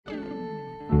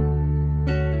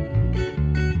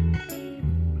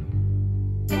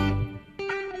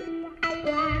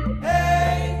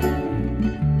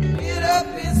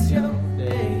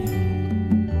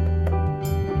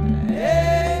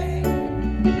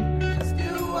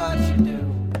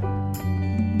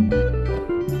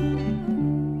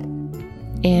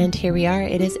And here we are.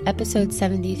 It is episode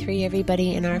 73,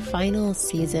 everybody, in our final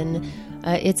season.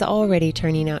 It's already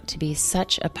turning out to be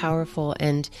such a powerful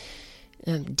and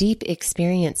deep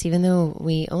experience, even though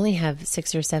we only have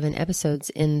 6 or 7 episodes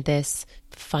in this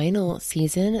final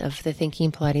season of the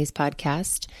Thinking Pilates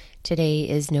podcast. Today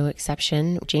is no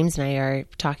exception. James and I are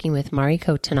talking with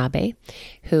Mariko Tanabe,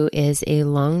 who is a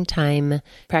longtime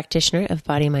practitioner of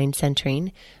body-mind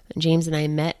centering. James and I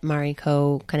met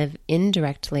Mariko kind of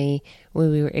indirectly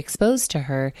when we were exposed to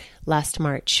her last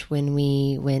March when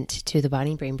we went to the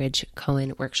Body Brain Bridge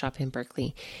Cohen workshop in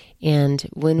Berkeley. And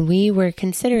when we were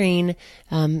considering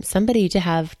somebody to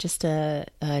have just an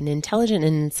intelligent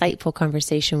and insightful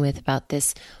conversation with about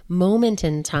this moment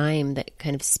in time that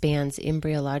kind of spans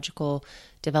embryological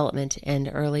development and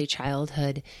early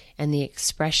childhood and the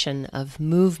expression of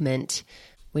movement,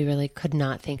 we really could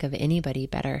not think of anybody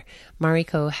better.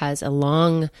 Mariko has a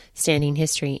long-standing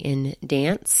history in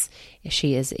dance.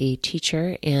 She is a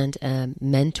teacher and a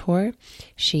mentor.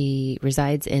 She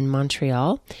resides in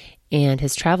Montreal and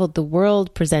has traveled the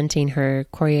world presenting her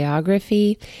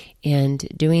choreography and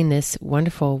doing this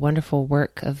wonderful, wonderful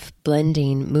work of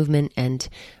blending movement and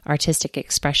artistic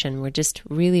expression. We're just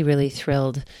really, really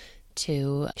thrilled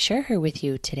to share her with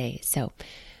you today. So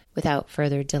without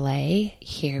further delay,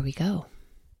 here we go.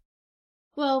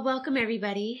 Well, welcome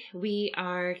everybody. We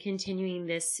are continuing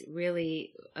this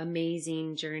really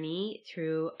amazing journey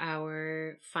through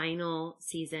our final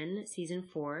season, season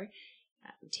 4,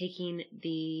 taking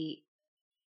the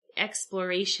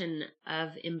exploration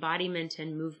of embodiment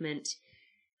and movement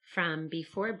from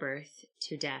before birth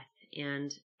to death.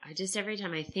 And I just, every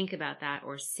time I think about that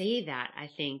or say that, I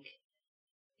think,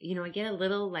 I get a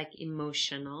little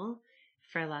emotional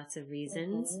for lots of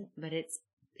reasons, but it's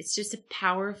just a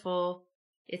powerful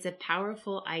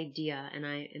idea. And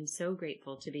I am so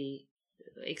grateful to be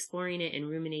exploring it and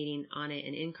ruminating on it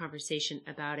and in conversation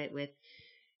about it with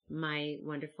my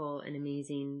wonderful and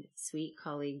amazing sweet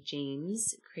colleague,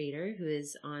 James Crater, who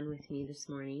is on with me this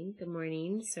morning. Good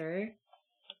morning, sir.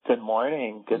 Good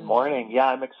morning. Good morning. Yeah,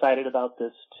 I'm excited about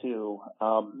this too.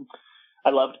 I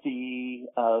loved the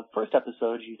first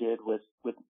episode you did with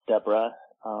Deborah.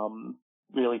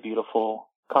 Really beautiful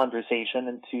conversation,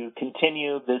 and to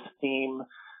continue this theme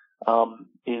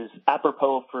is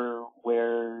apropos for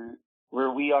where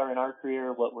we are in our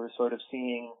career, what we're sort of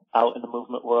seeing out in the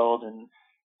movement world, and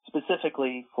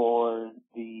specifically for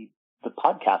the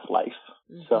podcast life.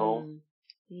 Mm-hmm. So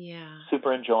yeah,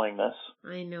 super enjoying this.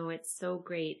 I know, it's so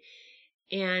great.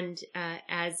 And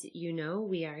as you know,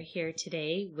 we are here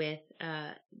today with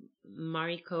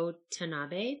Mariko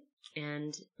Tanabe.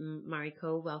 And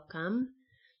Mariko, welcome.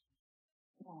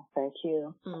 Oh, thank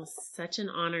you. Oh, such an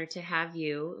honor to have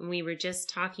you. We were just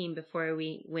talking before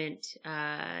we went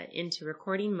into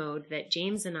recording mode that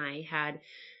James and I had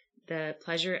the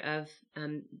pleasure of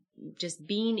just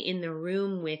being in the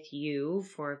room with you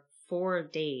for 4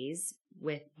 days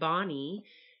with Bonnie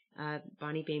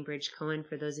Bainbridge Cohen,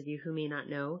 for those of you who may not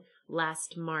know,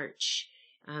 last March.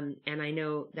 And I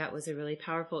know that was a really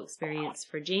powerful experience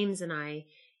for James and I.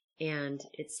 And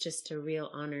it's just a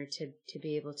real honor to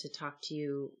be able to talk to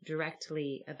you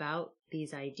directly about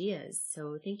these ideas.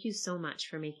 So thank you so much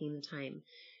for making the time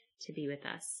to be with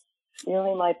us.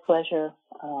 Really my pleasure.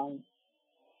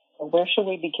 Where should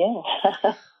we begin?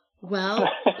 Well,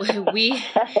 we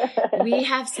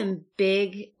have some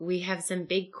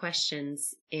big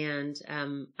questions, and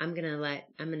I'm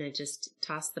gonna just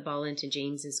toss the ball into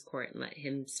James's court and let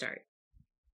him start.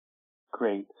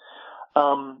 Great.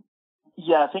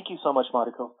 Yeah, thank you so much,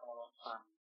 Mariko, for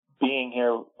being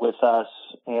here with us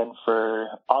and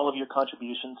for all of your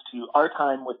contributions to our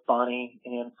time with Bonnie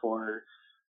and for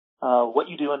what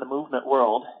you do in the movement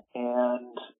world.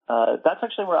 And that's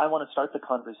actually where I want to start the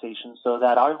conversation so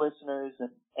that our listeners and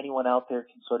anyone out there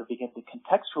can sort of begin to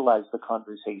contextualize the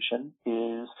conversation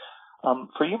is,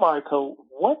 for you, Mariko,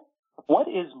 what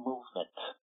is movement?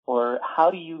 Or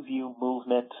how do you view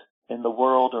movement in the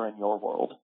world or in your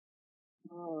world?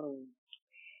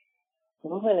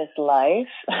 Movement is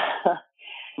life.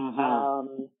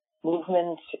 Mm-hmm.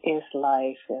 Movement is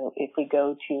life. If we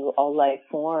go to all life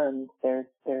forms, there's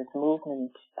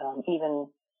movement. Even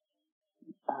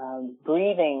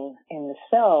breathing in the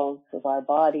cells of our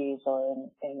bodies or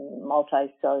in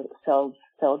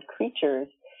multi-celled creatures,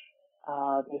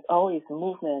 there's always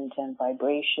movement and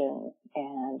vibration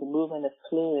and the movement of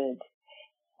fluid.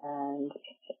 And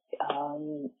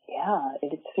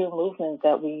it's through movement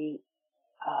that we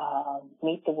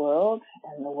meet the world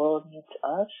and the world meets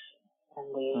us, and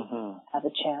we have a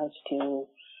chance to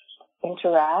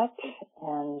interact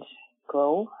and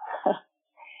grow.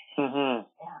 Mm-hmm.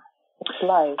 Yeah, it's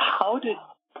life. How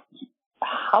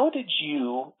how did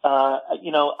you, I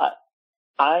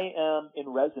am in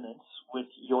resonance with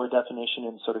your definition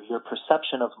and sort of your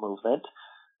perception of movement.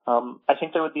 I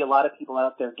think there would be a lot of people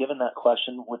out there, given that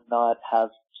question, would not have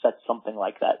said something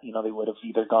like that. They would have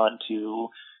either gone to,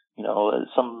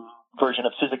 some version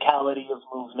of physicality of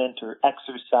movement or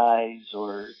exercise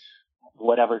or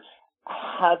whatever.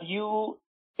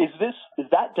 Is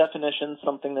that definition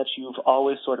something that you've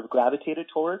always sort of gravitated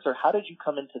towards, or how did you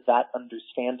come into that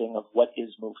understanding of what is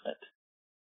movement?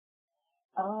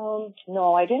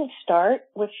 No, I didn't start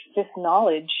with this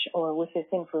knowledge or with this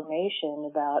information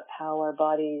about how our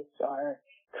bodies are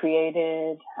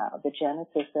created, how the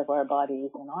genesis of our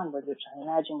bodies and onward, which I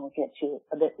imagine we'll get to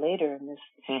a bit later in this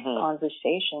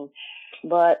conversation.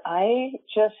 But I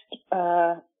just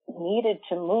needed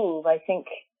to move. I think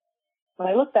when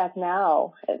I look back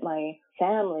now at my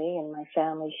family and my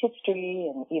family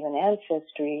history and even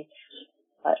ancestry,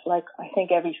 like I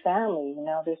think every family,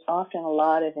 there's often a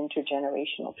lot of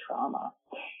intergenerational trauma.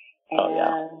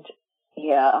 And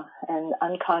and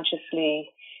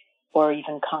unconsciously or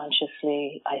even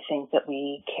consciously, I think that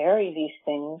we carry these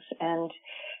things and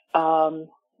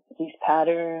these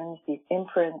patterns, these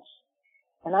imprints.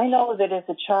 And I know that as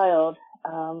a child,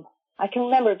 I can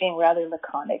remember being rather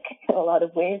laconic in a lot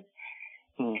of ways.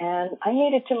 And I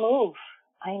needed to move.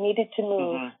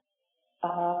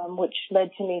 Which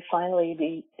led to me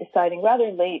finally deciding rather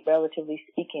late, relatively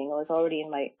speaking. I was already in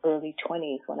my early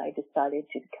 20s when I decided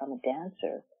to become a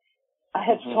dancer. I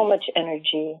had so much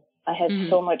energy. I had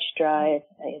so much drive.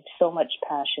 I had so much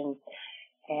passion.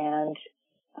 And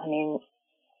I mean,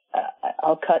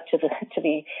 I'll cut to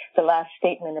the last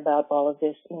statement about all of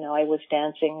this. I was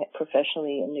dancing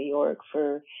professionally in New York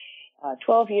for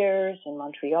 12 years, in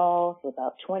Montreal for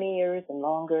about 20 years and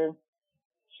longer,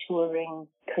 touring,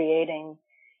 creating.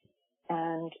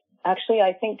 And actually,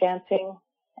 I think dancing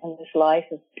and this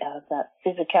life of that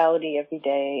physicality every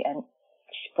day and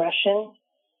expression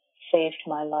saved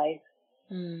my life.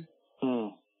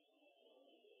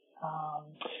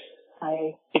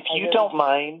 If you don't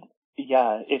mind,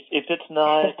 if it's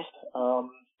not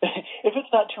if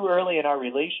it's not too early in our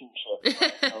relationship, can you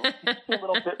say a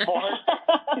little bit more?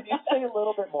 Can you say a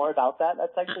little bit more about that?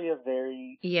 That's actually a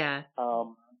very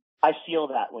I feel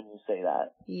that when you say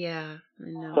that. Yeah, I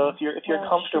know. So if you're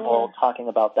comfortable talking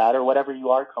about that or whatever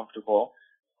you are comfortable,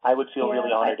 I would feel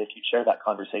really honored if you'd share that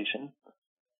conversation.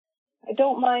 I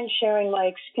don't mind sharing my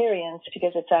experience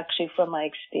because it's actually from my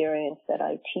experience that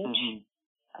I teach.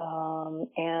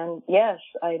 And yes,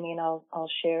 I mean, I'll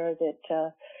share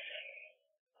that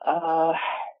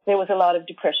there was a lot of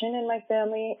depression in my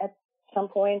family at some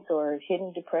points, or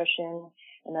hidden depression.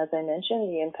 And as I mentioned,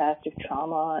 the impact of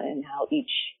trauma and how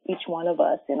each one of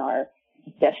us in our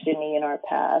destiny, in our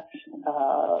path,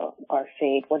 our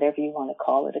fate, whatever you want to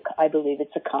call it, I believe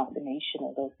it's a combination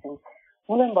of those things.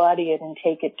 We'll embody it and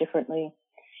take it differently.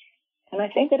 And I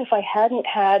think that if I hadn't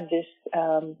had this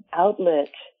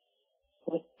outlet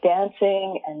with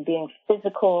dancing and being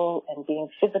physical and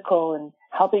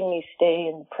helping me stay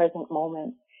in the present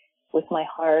moment with my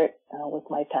heart, with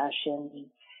my passion,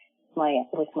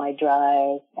 with my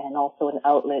drive, and also an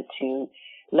outlet to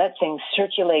let things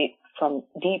circulate from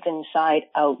deep inside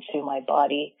out through my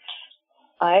body,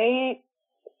 I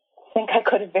think I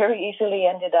could have very easily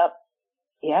ended up,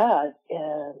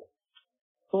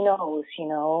 who knows,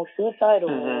 suicidal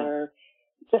or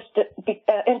just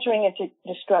entering into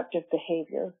destructive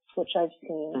behavior, which I've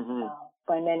seen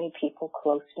by many people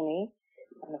close to me,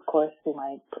 and of course through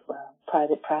my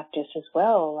private practice as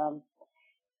well.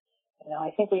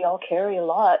 I think we all carry a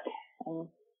lot, and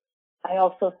I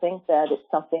also think that it's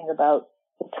something about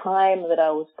the time that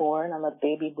I was born. I'm a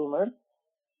baby boomer,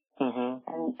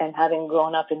 and having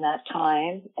grown up in that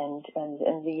time and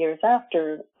the years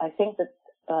after, I think that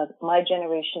my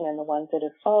generation and the ones that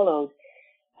have followed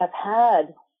have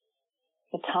had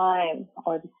the time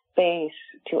or the space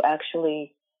to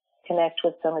actually connect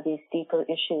with some of these deeper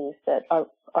issues that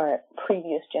our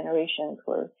previous generations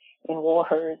were in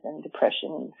wars and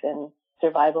depressions, and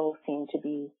survival seemed to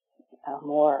be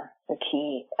more the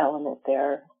key element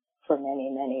there for many,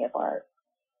 many of our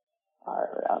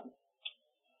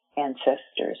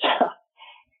ancestors. The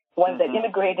ones that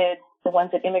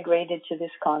immigrated to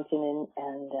this continent,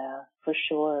 and for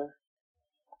sure.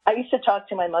 I used to talk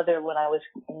to my mother when I was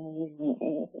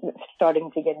starting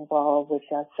to get involved with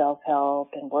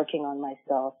self-help and working on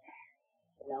myself.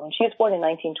 And she was born in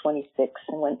 1926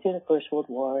 and went through the First World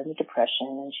War and the Depression.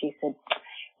 And she said,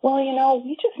 well,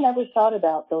 we just never thought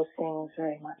about those things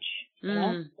very much.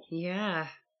 Yeah.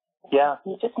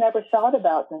 You just never thought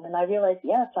about them. And I realized,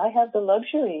 yes, I have the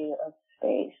luxury of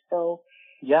space. So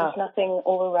Yeah. There's nothing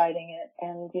overriding it.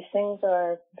 And these things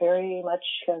are very much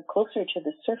closer to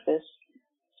the surface.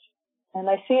 And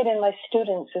I see it in my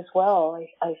students as well.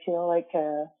 I feel like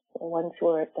the ones who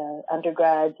are at the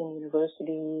undergrads in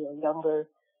university or younger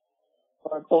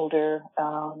or older,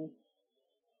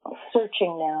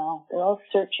 searching now. They're all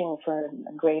searching for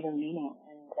a greater meaning.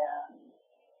 And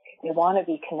they want to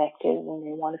be connected, and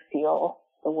they want to feel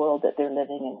the world that they're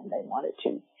living in, and they want it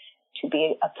to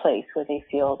be a place where they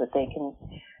feel that they can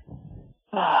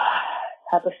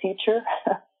have a future.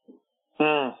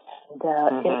 And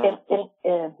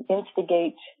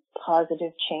instigate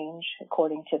positive change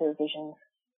according to their visions.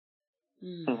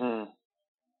 Mm-hmm.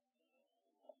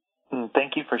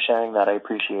 Thank you for sharing that. I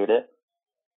appreciate it.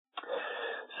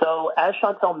 So, as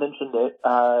Chantal mentioned it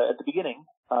at the beginning,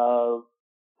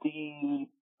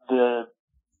 the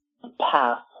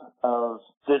path of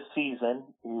this season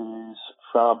is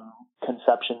from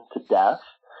conception to death.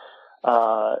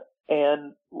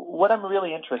 And what I'm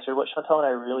really interested, what Chantal and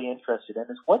I are really interested in,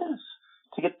 is what is,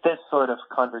 to get this sort of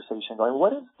conversation going,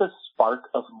 what is the spark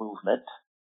of movement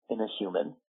in a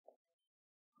human?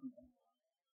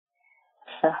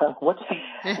 What's the,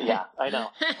 yeah, I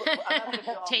know.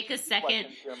 Take a second.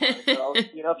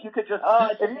 You know, if you could just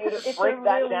break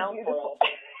that down for us.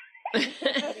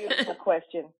 It's a beautiful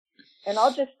question. And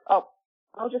I'll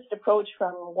just approach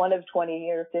from one of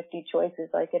 20 or 50 choices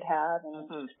I could have,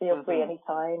 and feel free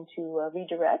anytime to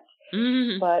redirect.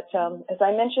 But as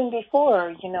I mentioned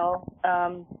before, you know,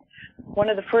 one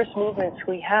of the first movements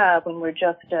we have when we're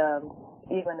just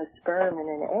even a sperm and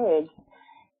an egg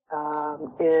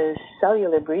is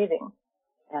cellular breathing.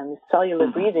 And cellular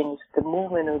breathing is the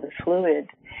movement of the fluid.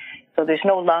 So there's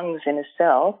no lungs in a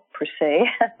cell, per se.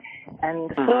 And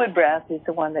the fluid breath is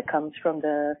the one that comes from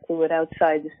the fluid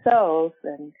outside the cells,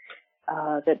 and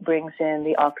that brings in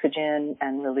the oxygen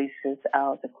and releases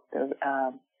out the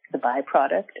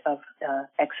byproduct of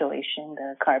exhalation,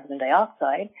 the carbon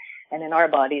dioxide. And in our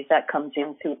bodies, that comes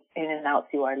in and out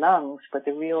through our lungs, but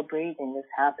the real breathing is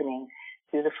happening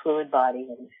through the fluid body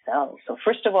and the cells. So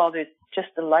first of all, there's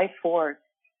just the life force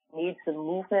needs the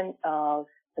movement of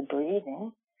the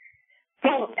breathing.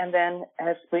 And then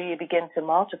as we begin to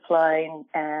multiply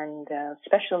and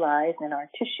specialize in our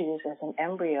tissues as an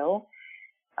embryo,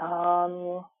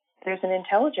 there's an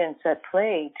intelligence at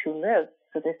play to live.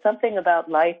 So there's something about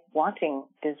life wanting,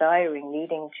 desiring,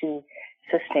 needing to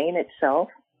sustain itself,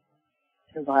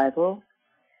 survival.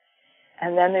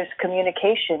 And then there's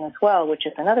communication as well, which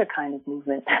is another kind of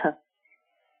movement.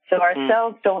 So our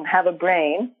cells don't have a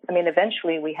brain. I mean,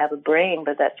 eventually we have a brain,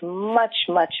 but that's much,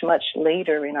 much, much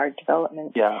later in our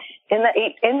development. Yeah. In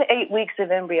the 8 weeks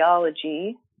of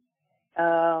embryology,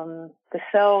 the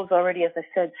cells already, as I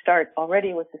said, start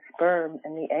already with the sperm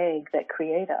and the egg that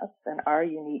create us and our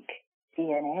unique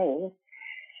DNA.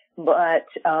 But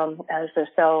as the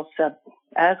cells,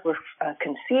 as we're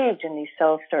conceived and these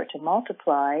cells start to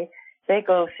multiply, they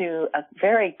go through a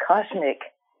very cosmic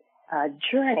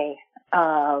journey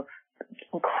of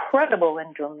incredible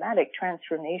and dramatic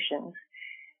transformations.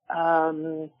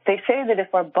 They say that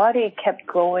if our body kept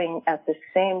growing at the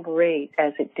same rate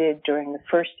as it did during the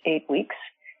first 8 weeks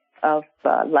of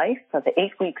life, of the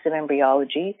 8 weeks of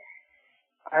embryology,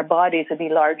 our bodies would be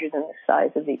larger than the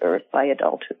size of the earth by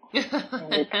adulthood. If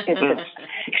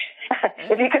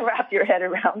you can wrap your head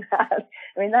around that.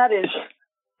 I mean, that is,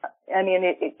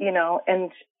 you know,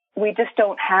 and we just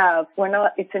don't have,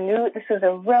 this is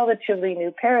a relatively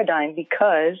new paradigm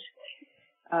because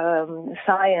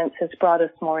science has brought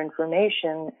us more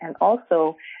information, and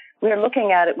also we're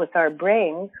looking at it with our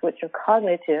brains, which are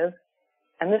cognitive,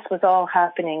 and this was all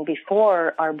happening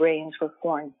before our brains were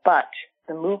formed. But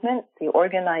the movement, the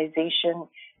organization,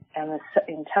 and the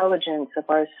intelligence of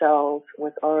our cells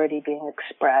was already being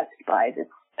expressed by this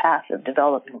path of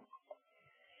development.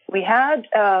 We had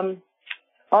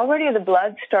already the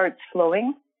blood starts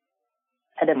flowing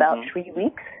at about 3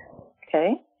 weeks,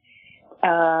 okay?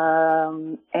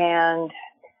 And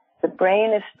the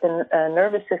brain the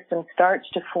nervous system starts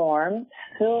to form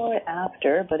soon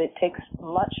after, but it takes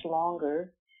much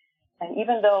longer. And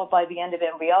even though by the end of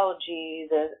embryology,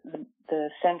 the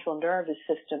central nervous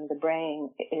system, the brain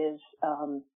is,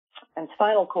 and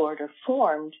spinal cord are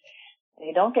formed,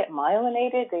 they don't get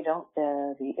myelinated.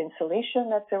 The insulation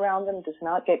that's around them does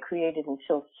not get created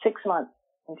until 6 months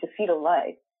into fetal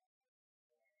life.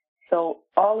 So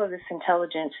all of this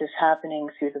intelligence is happening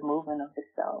through the movement of the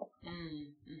cells.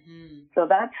 So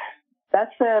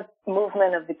that's the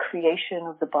movement of the creation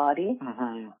of the body.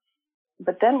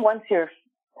 But then once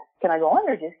can I go on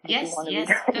or just yes, do you want to yes.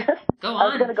 read? Go on. I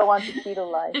was going to go on to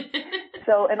fetal life.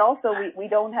 So, and also we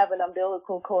don't have an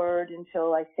umbilical cord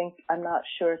until I'm not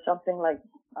sure, something like,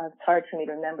 it's hard for me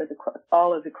to remember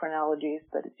all of the chronologies,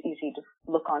 but it's easy to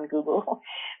look on Google.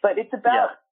 But it's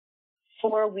about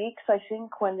 4 weeks, I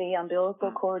think, when the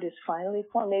umbilical cord is finally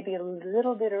formed, maybe a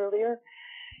little bit earlier.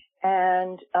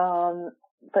 And,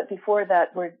 but before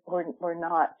that, we're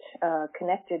not,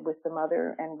 connected with the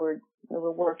mother, and we're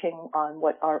working on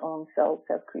what our own cells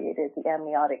have created, the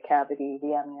amniotic cavity,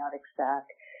 the amniotic sac,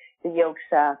 the yolk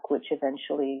sac, which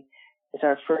eventually is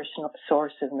our first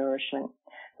source of nourishment.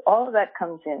 All of that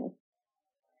comes in.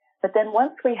 But then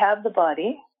once we have the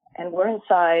body and we're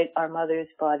inside our mother's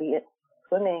body,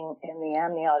 swimming in the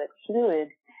amniotic fluid,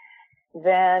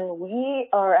 then we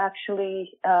are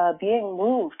actually being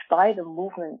moved by the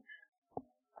movements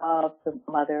of the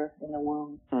mother in the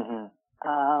womb. Mm-hmm.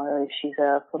 If she's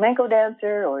a flamenco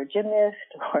dancer or a gymnast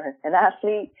or an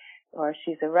athlete, or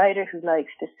she's a writer who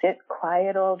likes to sit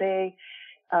quiet all day,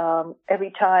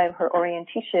 every time her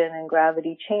orientation and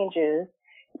gravity changes,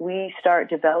 we start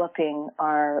developing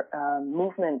our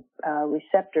movement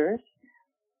receptors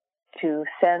to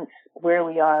sense where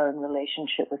we are in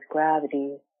relationship with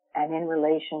gravity and in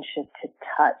relationship to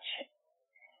touch.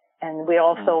 And we're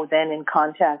also then in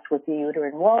contact with the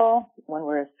uterine wall when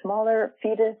we're a smaller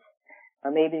fetus,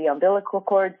 or maybe the umbilical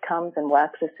cord comes and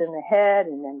whacks us in the head,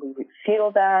 and then we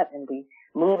feel that and we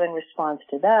move in response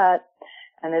to that.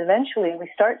 And eventually we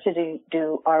start to do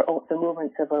the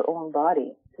movements of our own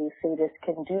body. So the fetus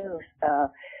can do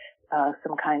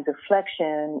some kinds of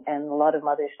flexion, and a lot of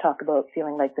mothers talk about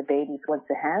feeling like the babies, once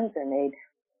the hands are made,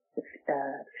 the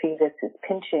fetus is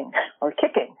pinching or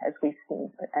kicking, as we've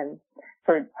seen and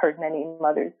heard many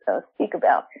mothers speak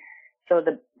about. So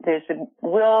there's the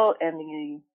will and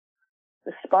the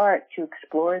spark to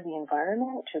explore the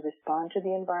environment, to respond to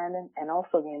the environment, and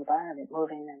also the environment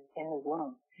moving them in the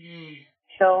womb. Mm.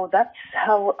 So that's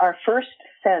how our first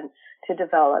sense to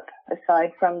develop,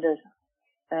 aside from the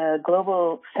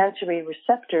global sensory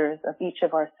receptors of each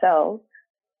of our cells,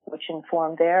 which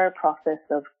inform their process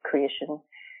of creation.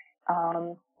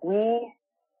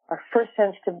 Our first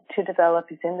sense to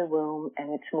develop is in the womb,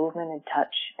 and it's movement and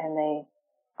touch, and they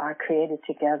are created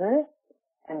together,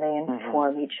 and they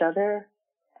inform each other,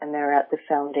 and they're at the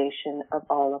foundation of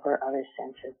all of our other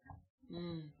senses.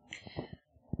 Mm.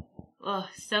 Oh,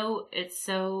 it's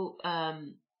so,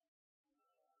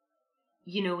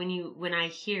 when I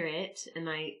hear it, and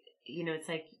it's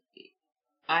like,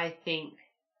 I think,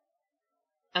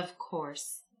 of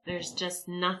course, there's just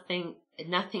nothing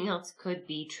else could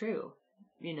be true.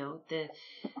 The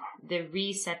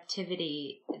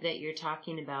receptivity that you're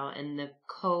talking about, and the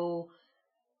co-creation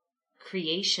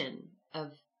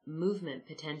of movement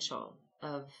potential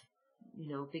of,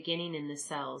 beginning in the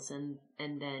cells and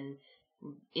then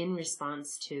in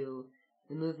response to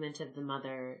the movement of the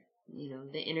mother,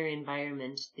 the inner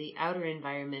environment, the outer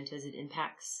environment as it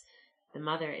impacts the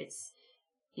mother. It's,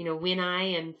 when I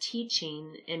am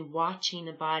teaching and watching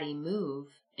a body move,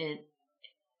 and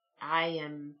I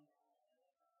am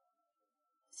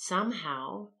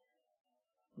somehow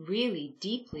really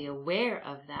deeply aware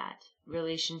of that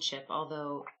relationship,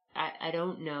 although I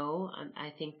don't know. I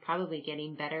think probably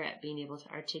getting better at being able to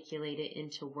articulate it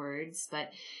into words,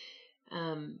 but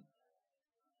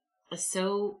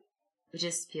so it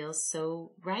just feels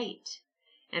so right.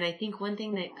 And I think one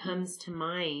thing that comes to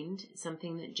mind,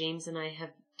 something that James and I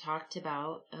have talked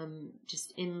about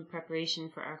just in preparation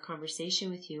for our conversation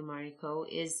with you, Mariko,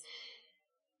 is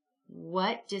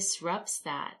what disrupts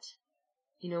that?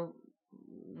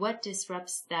 What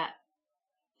disrupts that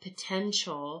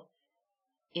potential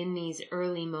in these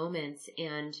early moments,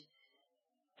 and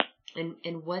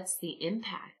what's the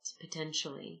impact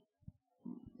potentially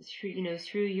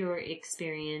through your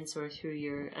experience or through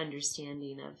your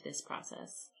understanding of this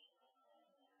process?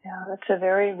 Yeah, that's a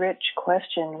very rich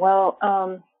question. Well,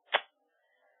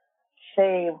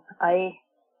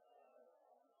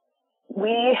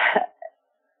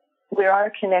 we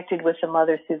are connected with the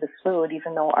mother through the fluid,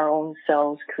 even though our own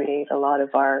cells create a lot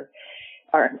of our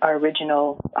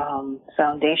original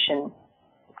foundation,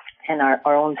 and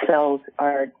our own cells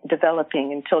are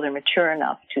developing until they're mature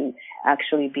enough to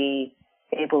actually be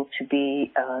able to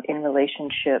be in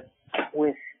relationship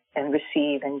with and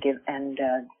receive and give and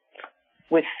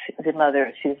with the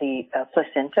mother through the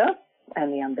placenta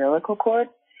and the umbilical cord.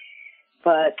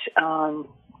 But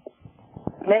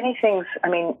many things,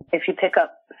 if you pick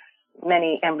up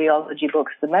many embryology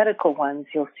books, the medical ones,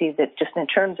 you'll see that just in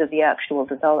terms of the actual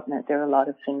development, there are a lot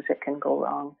of things that can go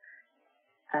wrong.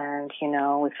 And,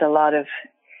 it's a lot of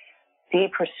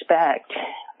deep respect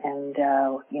and,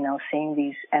 seeing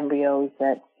these embryos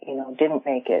that, didn't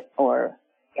make it, or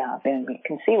then we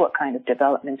can see what kind of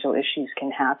developmental issues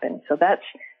can happen. So that's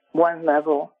one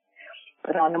level.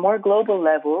 But on a more global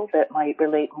level, that might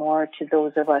relate more to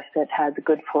those of us that had the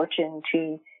good fortune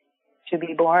to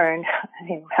be born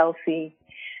healthy.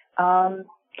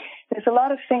 There's a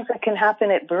lot of things that can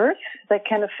happen at birth that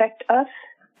can affect us,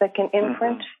 that can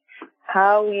imprint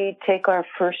how we take our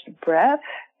first breath.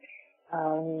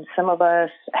 Some of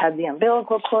us had the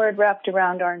umbilical cord wrapped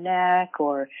around our neck,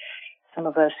 or some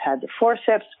of us had the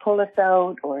forceps pull us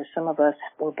out, or some of us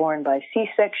were born by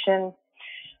C-section,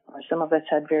 or some of us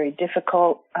had very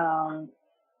difficult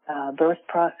birth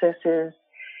processes.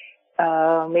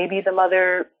 Maybe the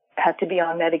mother had to be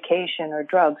on medication or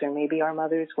drugs, or maybe our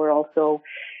mothers were also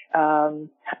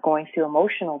going through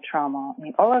emotional trauma. I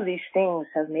mean, all of these things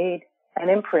have made an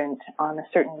imprint on a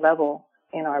certain level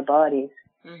in our bodies.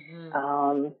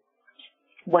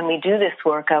 When we do this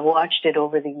work, I've watched it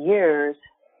over the years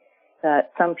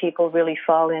that some people really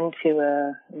fall into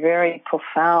a very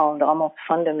profound, almost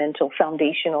fundamental,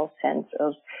 foundational sense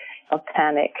of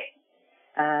panic,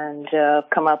 and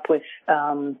come up with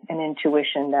an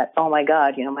intuition that, oh my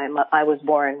God, I was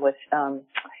born with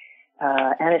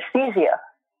anesthesia.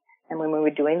 And when we were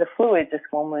doing the fluids, this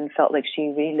woman felt like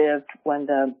she relived when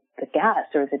the gas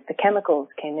or the chemicals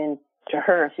came in to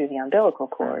her through the umbilical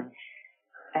cord,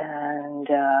 and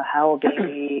how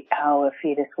a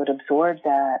fetus would absorb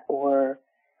that, or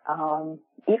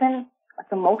even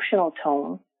like emotional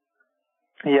tone.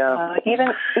 Yeah.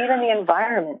 Even the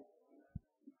environment.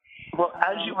 Well,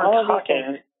 as you were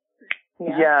talking,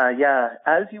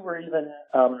 as you were even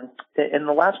in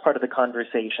the last part of the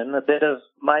conversation, a bit of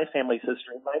my family's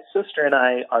history. My sister and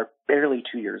I are barely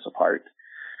 2 years apart.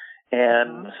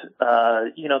 And,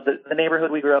 the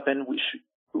neighborhood we grew up in,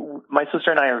 my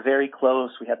sister and I are very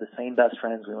close. We have the same best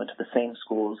friends. We went to the same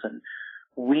schools, and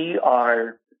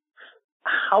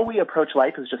how we approach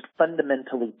life is just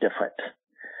fundamentally different.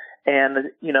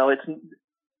 And, it's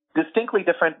distinctly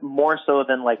different, more so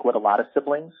than like what a lot of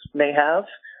siblings may have.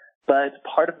 But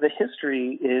part of the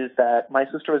history is that my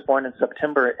sister was born in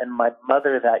September, and my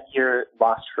mother that year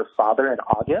lost her father in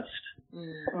August,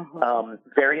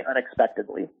 very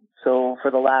unexpectedly. So for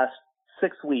the last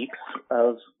 6 weeks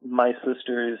of my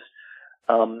sister's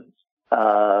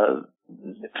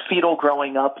fetal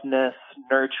growing upness,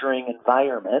 nurturing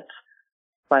environment,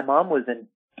 my mom was in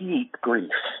deep grief,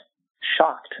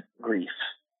 shocked grief.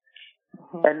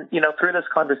 And, through this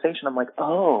conversation, I'm like,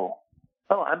 oh,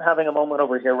 I'm having a moment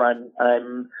over here where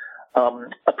I'm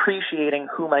appreciating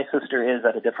who my sister is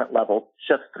at a different level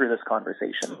just through this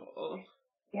conversation.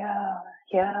 Yeah.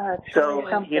 So,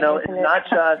 it's not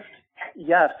just,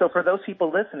 so for those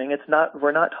people listening,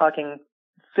 we're not talking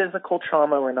physical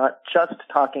trauma. We're not just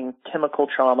talking chemical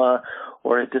trauma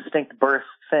or a distinct birth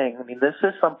thing. I mean, this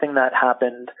is something that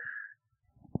happened,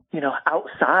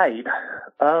 outside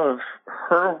of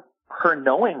her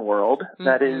knowing world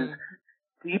that is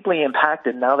deeply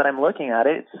impacted. Now that I'm looking at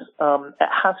it, it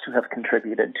has to have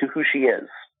contributed to who she is.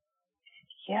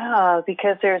 Yeah,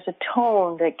 because there's a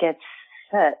tone that gets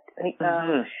set.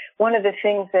 One of the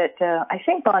things that I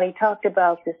think Bonnie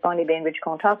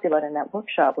Bainbridge-Cohen talked about in that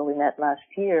workshop where we met last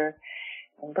year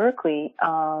in Berkeley,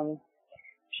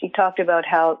 she talked about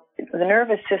how the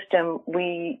nervous system,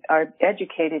 we are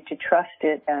educated to trust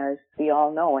it as the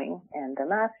all-knowing and the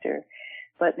master.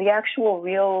 But the actual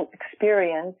real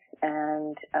experience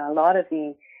and a lot of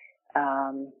the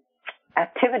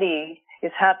activity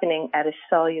is happening at a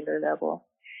cellular level,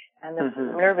 and the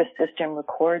nervous system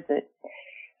records it.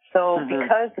 So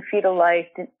because the fetal life,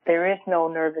 there is no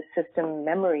nervous system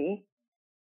memory,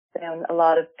 and a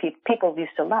lot of people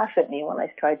used to laugh at me when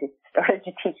I started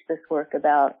to teach this work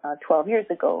about 12 years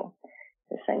ago.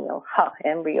 They're saying,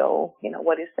 embryo,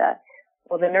 what is that?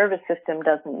 Well, the nervous system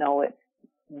doesn't know it,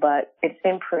 but it's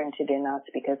imprinted in us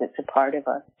because it's a part of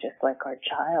us, just like our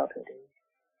childhood is.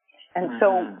 And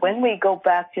so when we go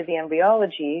back to the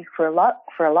embryology, for a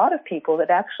lot of people, it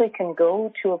actually can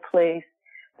go to a place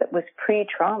that was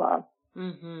pre-trauma.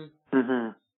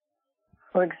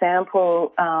 For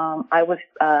example, I was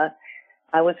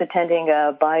attending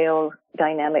a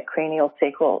biodynamic cranial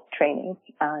sacral training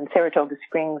in Saratoga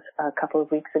Springs a couple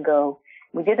of weeks ago.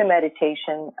 We did a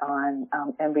meditation on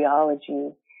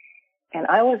embryology, and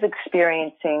I was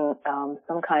experiencing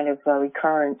some kind of a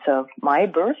recurrence of my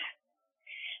birth,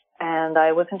 and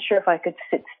I wasn't sure if I could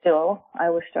sit still. I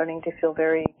was starting to feel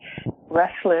very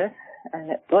restless,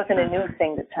 and it wasn't a new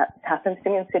thing that happens to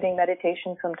me in sitting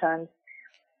meditation sometimes.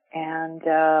 And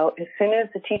as soon as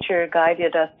the teacher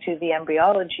guided us to the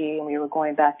embryology and we were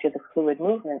going back to the fluid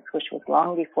movements, which was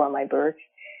long before my birth,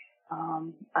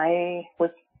 I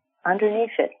was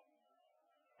underneath it.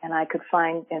 And I could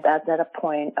find at that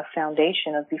point a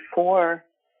foundation of before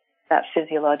that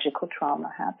physiological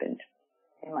trauma happened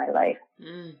in my life.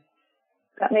 Mm.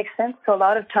 That makes sense. So a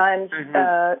lot of times,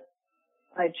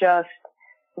 I just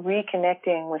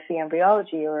reconnecting with the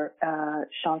embryology, or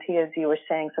Shanti, as you were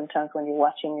saying, sometimes when you're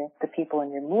watching the people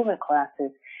in your movement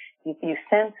classes, you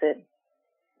sense it.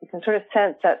 You can sort of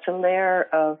sense that's a layer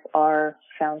of our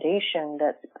foundation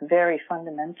that's very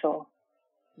fundamental.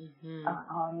 Mm-hmm.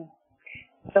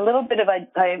 A little bit of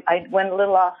I went a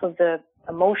little off of the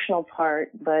emotional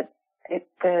part, but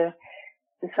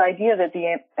this idea that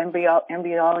the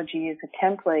embryology is a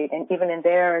template, and even in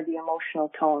there, the emotional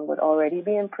tone would already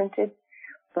be imprinted.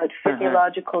 But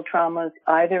physiological traumas,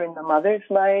 either in the mother's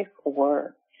life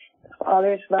or the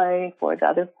father's life or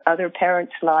the other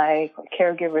parent's life or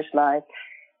caregiver's life,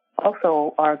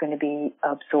 also are going to be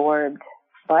absorbed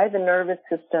by the nervous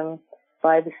system,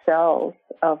 by the cells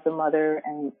of the mother,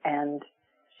 and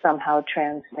somehow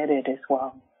transmitted as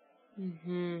well.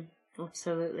 Mm-hmm.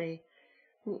 Absolutely.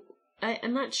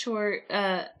 I'm not sure.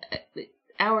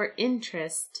 Our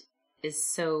interest is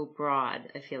so broad.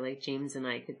 I feel like James and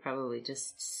I could probably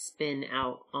just spin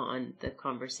out on the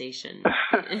conversation.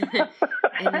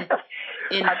 I'm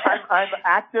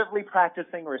actively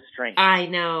practicing restraint. I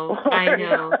know.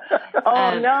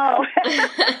 Oh no.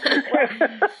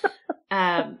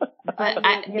 But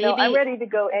I'm ready to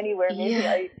go anywhere.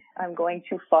 Maybe I'm going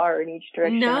too far in each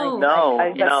direction. No.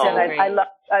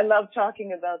 I love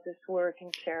talking about this work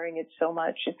and sharing it so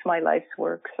much. It's my life's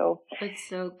work. So it's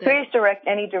so good. Please direct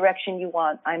any direction you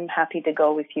want. I'm happy to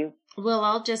go with you. Well,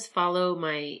 I'll just follow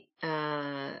my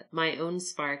own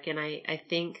spark. And I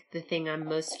think the thing I'm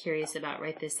most curious about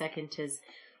right this second is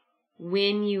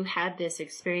when you had this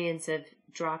experience of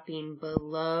dropping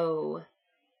below,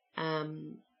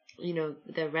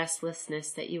 the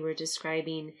restlessness that you were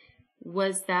describing,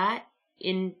 was that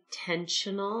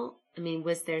intentional? I mean,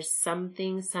 was there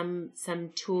something, some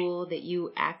tool that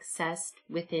you accessed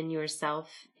within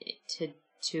yourself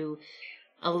to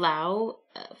allow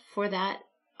for that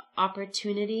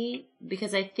opportunity?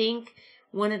 Because I think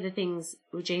one of the things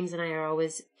James and I are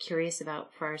always curious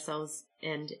about for ourselves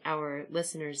and our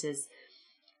listeners is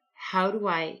how do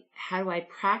I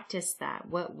practice that?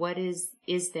 What is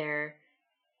there?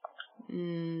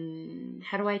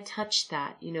 How do I touch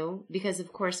that? Because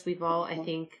of course we've all, I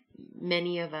think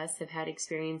many of us have had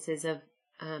experiences of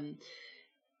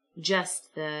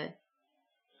just the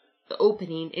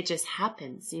opening. It just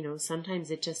happens. Sometimes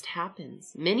it just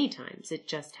happens. Many times it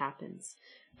just happens.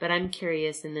 But I'm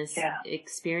curious in this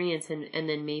experience, and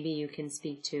then maybe you can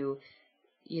speak to,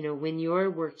 when you're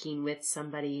working with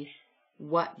somebody,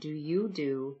 what do you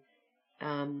do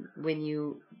when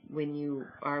you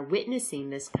are witnessing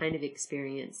this kind of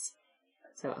experience?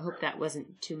 So I hope that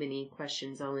wasn't too many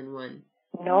questions all in one.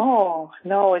 No,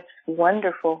 it's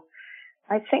wonderful.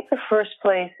 I think the first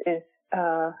place is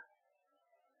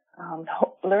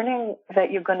learning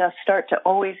that you're going to start to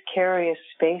always carry a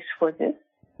space for this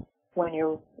when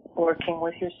you're working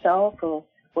with yourself or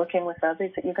working with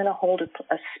others, that you're going to hold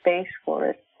a space for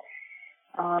it.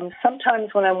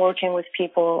 Sometimes when I'm working with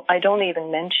people, I don't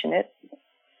even mention it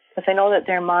because I know that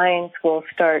their minds will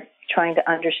start trying to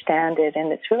understand it,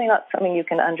 and it's really not something you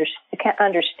can understand. You can't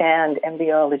understand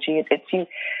embryology.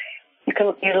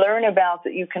 You learn about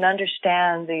that. You can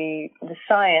understand the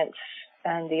science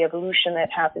and the evolution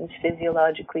that happens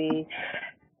physiologically,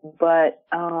 but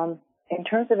in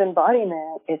terms of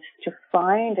embodiment, it's to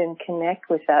find and connect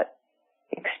with that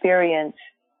experience,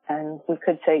 and we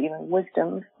could say even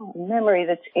wisdom, memory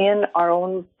that's in our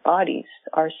own bodies,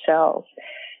 ourselves.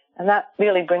 And that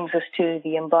really brings us to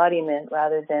the embodiment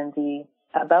rather than the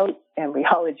about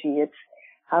embryology. It's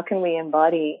how can we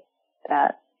embody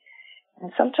that?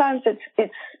 And sometimes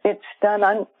it's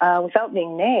done without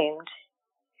being named.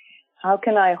 How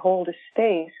can I hold a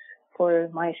space for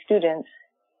my students,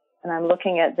 and I'm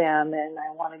looking at them and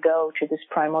I want to go to this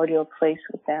primordial place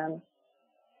with them.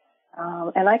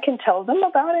 And I can tell them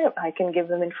about it. I can give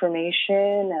them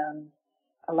information.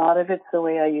 A lot of it's the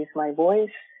way I use my voice,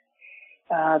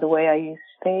 the way I use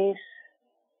space.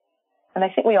 And I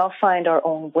think we all find our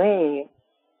own way.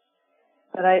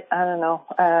 But I don't know.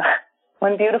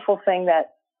 One beautiful thing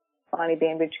that Bonnie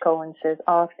Bainbridge Cohen says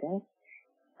often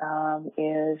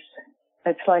is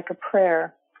it's like a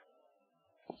prayer.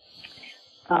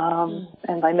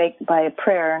 And by a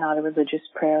prayer, not a religious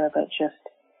prayer, but just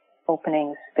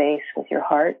opening space with your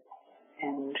heart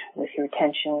and with your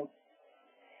attention.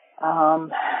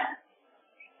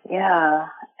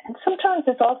 And sometimes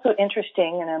it's also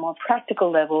interesting on a more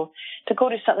practical level to go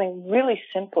to something really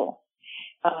simple.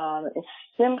 It's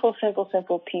simple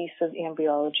piece of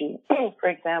embryology. For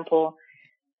example,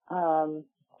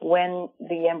 when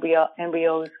the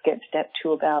embryos get stepped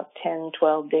to about 10,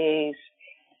 12 days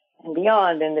and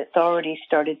beyond, and it's already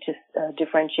started to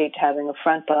differentiate, having a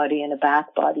front body and a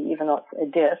back body, even though it's a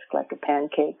disc, like a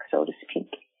pancake, so to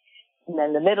speak. And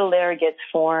then the middle layer gets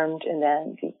formed, and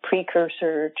then the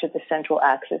precursor to the central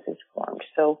axis is formed.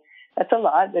 So that's a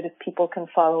lot, but if people can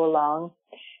follow along,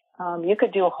 you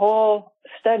could do a whole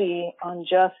study on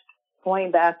just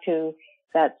going back to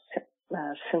that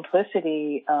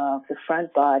simplicity of the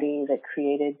front body that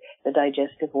created the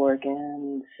digestive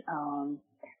organs,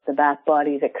 the back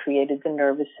body that created the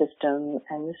nervous system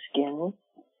and the skin.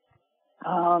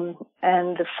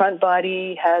 And the front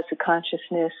body has the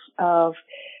consciousness of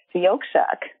the yolk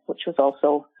sac, which was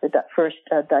also the first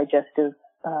digestive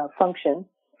function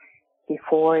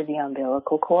before the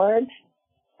umbilical cord.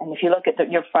 And if you look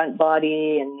at your front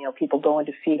body, and people go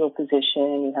into fetal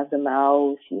position, you have the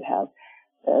mouth, you have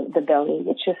the belly,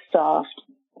 it's just soft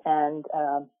and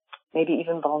maybe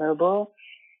even vulnerable.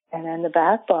 And then the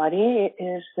back body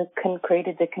is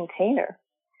created the container.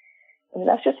 And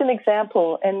that's just an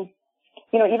example. And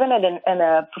even in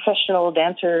a professional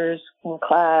dancers in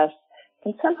class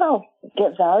can somehow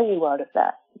get value out of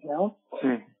that.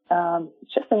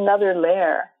 It's just another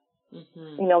layer.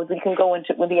 Mm-hmm. We can go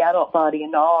into with the adult body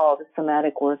and all the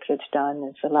somatic work that's done.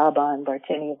 It's a Laban and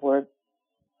Barteniev work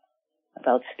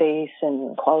about space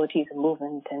and qualities of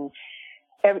movement and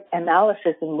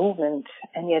analysis and movement.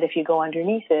 And yet if you go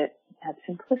underneath it, that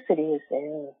simplicity is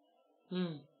there.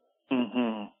 Mm. Mm-hmm.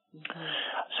 Mm-hmm.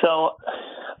 So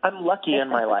I'm lucky in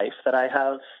my life that I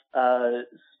have,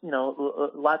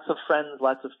 lots of friends,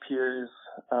 lots of peers,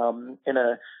 in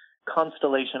a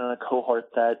constellation and a cohort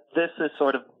that this is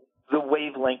sort of the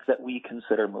wavelength that we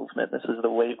consider movement. This is the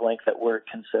wavelength that we're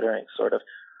considering sort of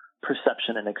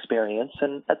perception and experience.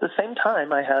 And at the same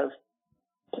time, I have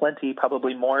plenty,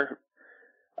 probably more,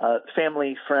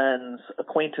 family, friends,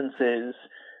 acquaintances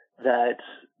that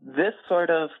this sort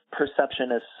of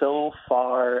perception is so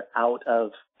far out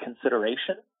of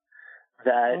consideration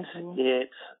that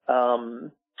it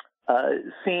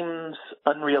seems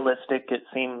unrealistic. It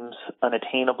seems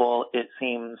unattainable. It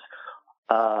seems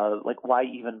like, why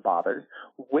even bother?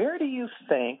 Where do you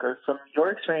think, or from your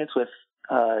experience with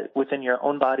within your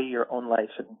own body, your own life,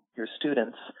 and your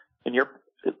students, and your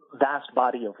vast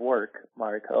body of work,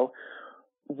 Mariko,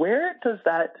 where does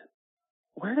that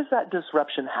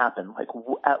disruption happen? Like,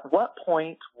 at what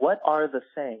point, what are the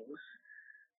things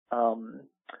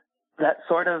that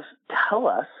sort of tell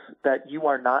us that you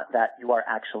are not that, you are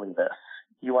actually this?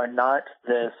 You are not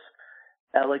this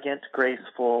elegant,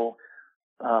 graceful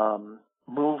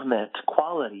movement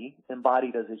quality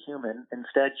embodied as a human.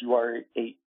 Instead, you are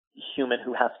a human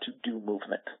who has to do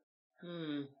movement.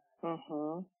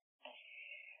 Mm-hmm.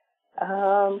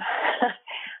 I'm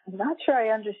not sure I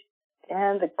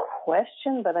understand the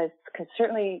question, but I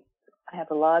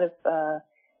have a lot of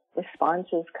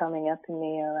responses coming up in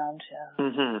me around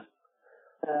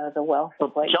the wealth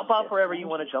of life. Jump off wherever you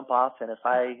want to jump off, and if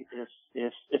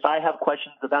I have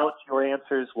questions about your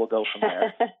answers, we'll go from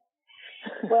there.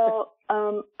 Well,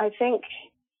 I think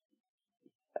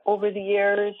over the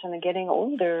years and getting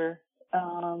older,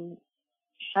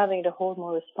 having to hold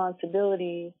more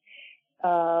responsibility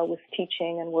with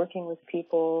teaching and working with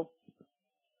people,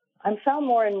 I've found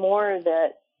more and more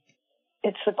that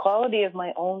it's the quality of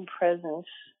my own presence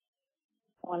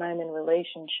when I'm in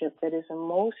relationship that is the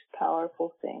most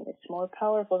powerful thing. It's more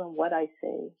powerful than what I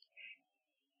say.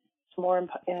 It's more,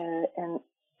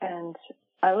 and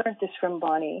I learned this from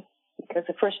Bonnie, because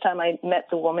the first time I met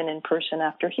the woman in person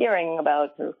after hearing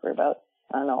about her for about,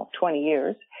 20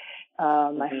 years,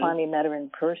 I finally met her in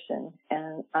person,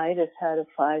 and I just had a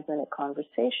 5-minute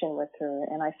conversation with her,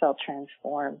 and I felt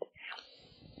transformed.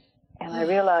 And I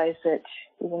realized that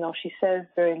even though she says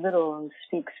very little and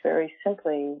speaks very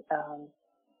simply,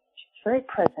 she's very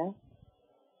present.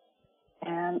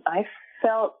 And I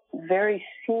felt very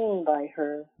seen by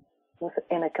her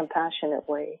in a compassionate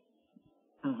way.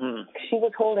 Mm-hmm. She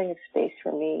was holding a space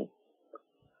for me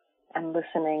and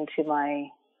listening to my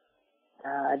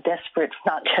not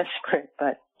desperate,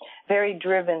 but very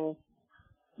driven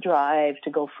drive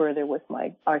to go further with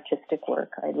my artistic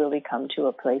work. I'd really come to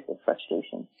a place of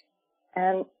frustration.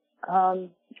 And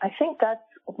I think that's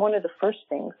one of the first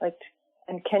things.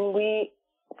 And can we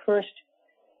first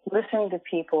listen to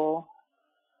people?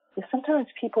 Because sometimes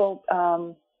people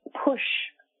push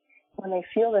when they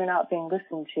feel they're not being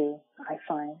listened to, I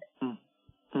find.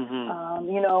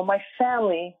 Mm-hmm. My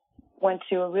family went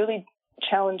to a really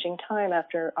challenging time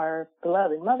after our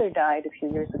beloved mother died a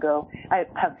few years ago. I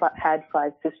have had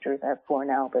 5 sisters. I have 4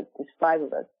 now, but there's 5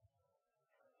 of us.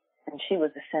 And she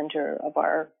was the center of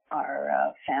our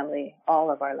family,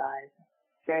 all of our lives.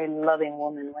 Very loving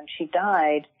woman. When she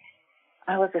died,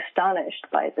 I was astonished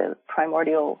by the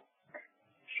primordial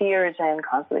fears and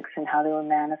conflicts and how they were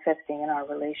manifesting in our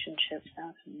relationships. That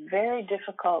was very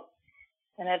difficult.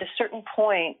 And at a certain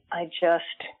point, I'm just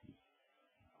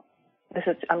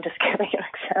giving an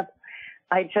example.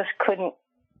 I just couldn't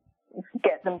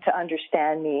get them to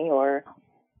understand me or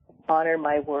honor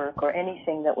my work or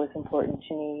anything that was important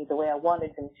to me the way I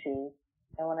wanted them to.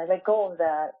 And when I let go of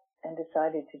that and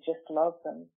decided to just love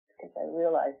them, because I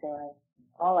realized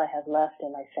all I had left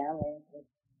in my family,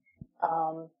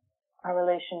 our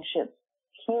relationship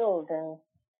healed, and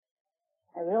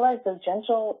I realized the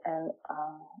gentle and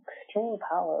extreme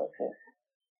power of this.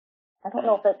 I don't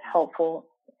know if that's helpful,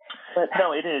 but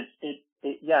no, it is.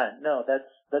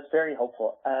 That's very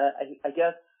helpful. I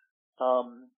guess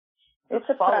it's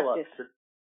a practice.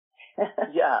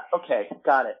 Yeah. Okay.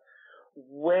 Got it.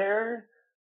 Where,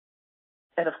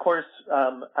 and of course,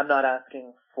 I'm not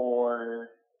asking for.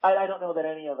 I don't know that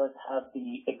any of us have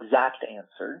the exact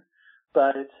answer,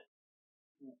 but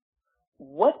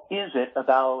what is it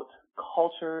about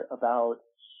culture, about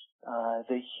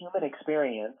the human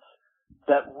experience,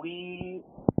 that we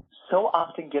so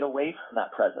often get away from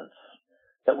that presence,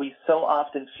 that we so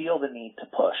often feel the need to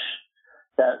push,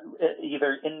 that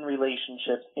either in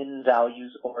relationships, in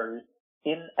values, or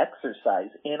in exercise,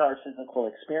 in our physical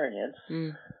experience,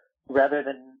 rather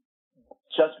than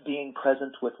just being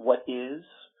present with what is,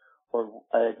 or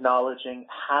acknowledging,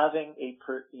 having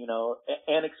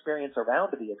an experience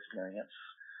around the experience,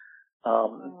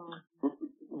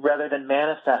 rather than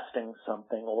manifesting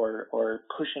something or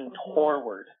pushing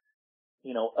toward,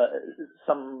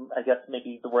 I guess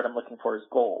maybe the word I'm looking for is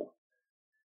goal.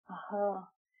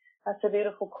 That's a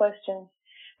beautiful question.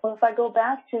 Well, if I go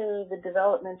back to the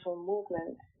developmental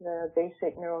movement, the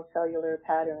basic neurocellular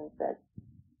patterns that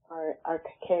are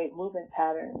archaic movement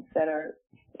patterns that are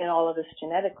in all of us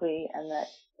genetically, and that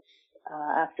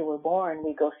after we're born,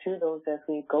 we go through those as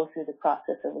we go through the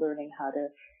process of learning how to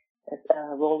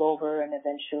roll over and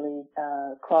eventually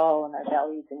crawl on our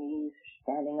bellies and knees,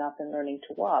 standing up and learning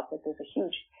to walk. But there's a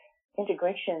huge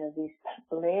integration of these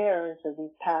layers of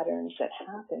these patterns that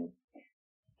happen.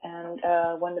 And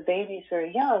when the baby's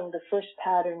very young, the first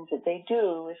patterns that they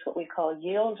do is what we call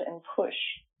yield and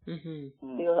push.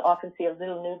 Mm-hmm. You'll often see a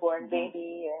little newborn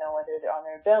baby, whether they're on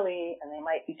their belly, and they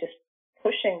might be just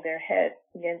pushing their head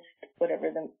against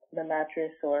whatever the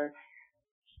mattress or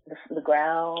the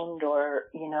ground, or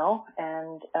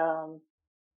and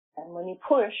when you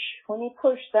push,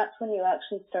 that's when you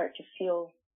actually start to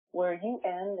feel where you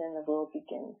end and the world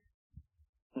begins.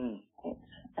 Right?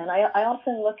 And I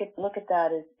often look at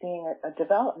that as being a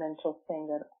developmental thing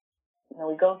that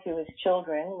we go through as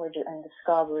children. We're in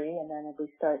discovery, and then if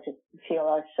we start to feel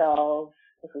ourselves,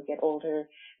 if we get older,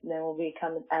 then we'll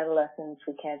become adolescents.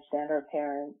 We can't stand our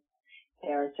parents.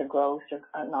 Parents are gross or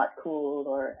are not cool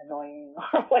or annoying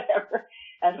or whatever,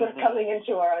 as we're coming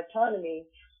into our autonomy.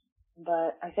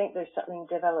 But I think there's something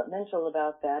developmental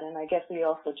about that, and I guess we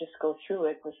also just go through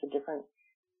it with the different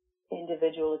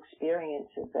individual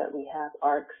experiences that we have,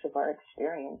 arcs of our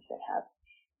experience that have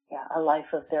a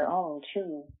life of their own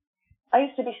too. I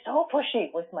used to be so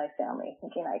pushy with my family,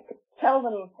 thinking I could tell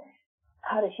them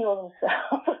how to heal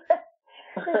themselves.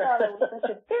 They thought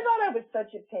I was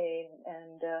such a pain.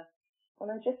 And when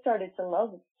I just started to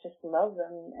love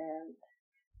them and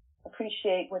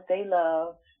appreciate what they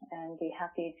love and be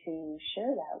happy to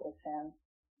share that with them,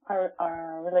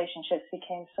 our relationships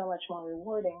became so much more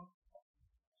rewarding.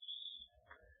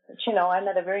 But, I'm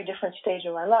at a very different stage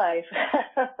of my life.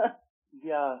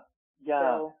 Yeah.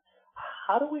 So,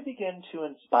 how do we begin to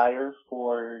inspire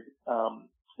for,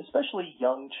 especially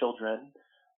young children,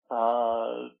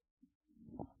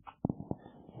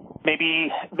 maybe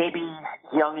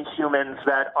young humans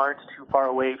that aren't too far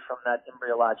away from that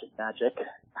embryologic magic?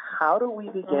 How do we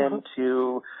begin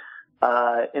to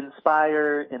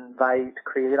inspire, invite,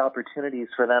 create opportunities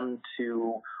for them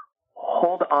to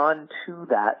hold on to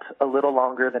that a little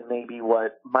longer than maybe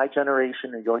what my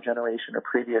generation or your generation or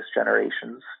previous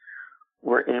generations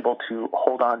were able to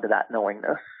hold on to that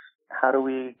knowingness? How do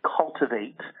we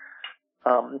cultivate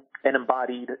an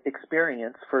embodied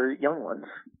experience for young ones?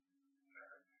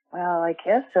 Well, I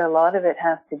guess a lot of it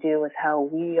has to do with how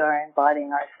we are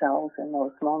embodying ourselves in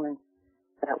those moments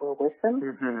that we're with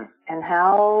them, and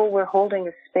how we're holding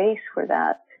a space for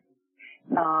that,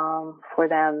 for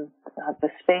them. The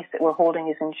space that we're holding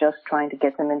isn't just trying to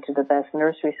get them into the best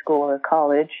nursery school or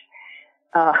college,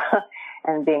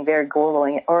 and being very goal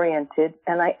oriented.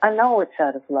 And I know it's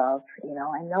out of love.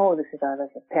 I know this is out of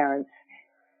the parents'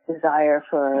 desire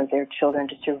for their children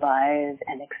to survive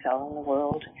and excel in the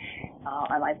world.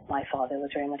 My father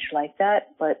was very much like that.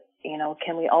 But,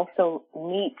 can we also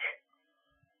meet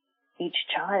each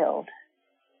child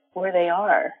where they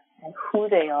are and who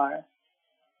they are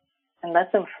and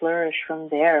let them flourish from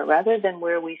there rather than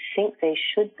where we think they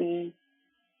should be?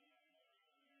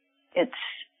 It's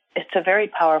a very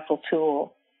powerful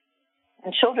tool.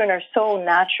 And children are so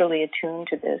naturally attuned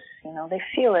to this. They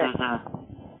feel it.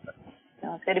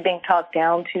 Instead of being talked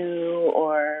down to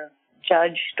or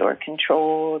judged or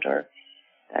controlled or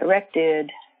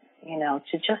directed,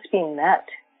 to just be met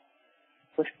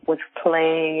with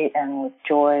play and with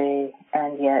joy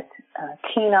and yet a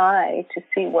keen eye to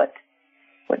see what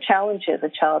challenges a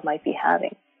child might be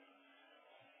having.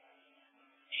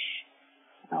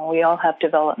 We all have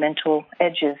developmental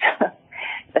edges that,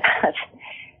 that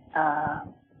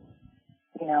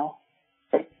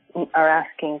are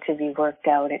asking to be worked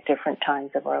out at different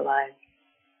times of our lives.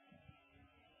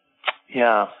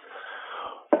 Yeah.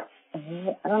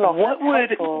 I don't know what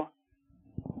would helpful.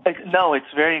 No, it's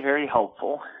very, very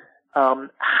helpful.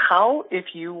 How,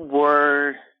 if you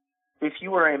were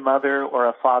a mother or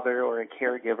a father or a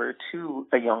caregiver to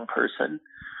a young person,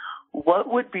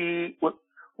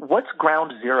 what's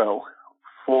ground zero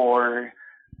for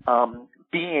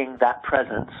being that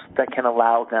presence that can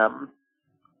allow them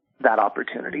that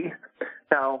opportunity?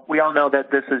 Now, we all know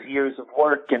that this is years of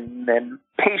work and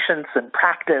patience and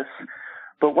practice,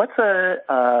 but what's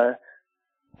a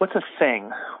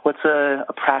thing? What's a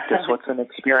practice? What's an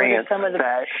experience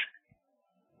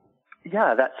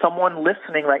that someone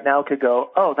listening right now could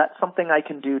go, oh, that's something I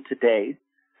can do today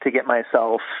to get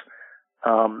myself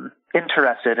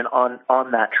interested and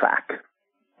on that track?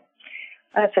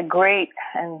 That's a great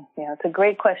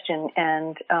question.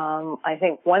 And I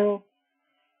think one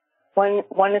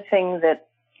thing that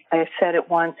I said it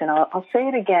once, and I'll say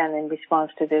it again in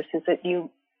response to this, is that you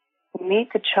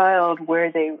meet the child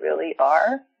where they really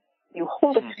are. You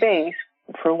hold a space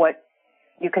for what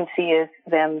you can see as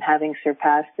them having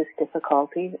surpassed this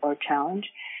difficulty or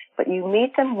challenge, but you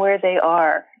meet them where they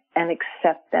are and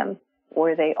accept them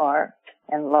where they are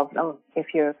and love them. If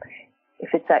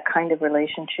it's that kind of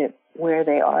relationship where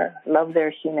they are, love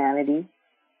their humanity.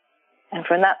 And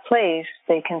from that place,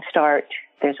 they can start,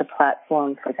 there's a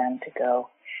platform for them to go.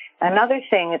 Another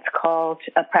thing, it's called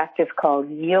a practice called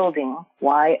yielding,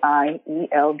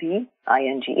 YIELDING,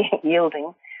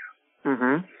 yielding.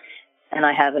 Mm-hmm. And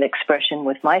I have an expression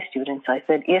with my students. I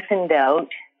said, if in doubt,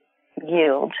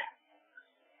 yield.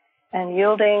 And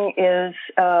yielding is,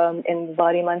 in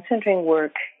body-mind centering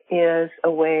work, is a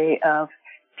way of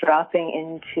dropping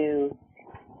into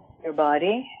your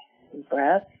body,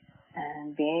 breath,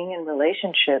 and being in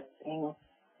relationship,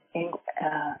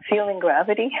 feeling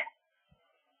gravity,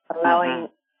 allowing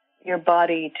your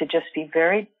body to just be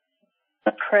very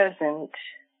present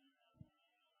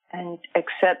and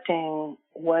accepting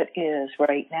what is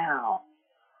right now.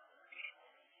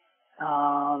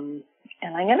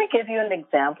 And I'm going to give you an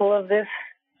example of this.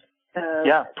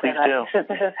 Yeah, please do.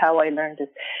 This is how I learned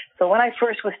it. So when I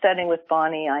first was studying with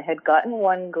Bonnie, I had gotten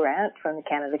one grant from the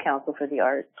Canada Council for the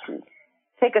Arts to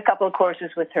take a couple of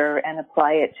courses with her and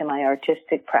apply it to my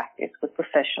artistic practice with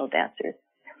professional dancers.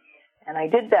 And I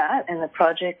did that, and the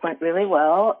project went really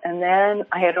well. And then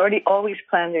I had always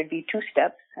planned there'd be 2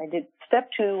 steps. I did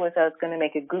step 2 was I was going to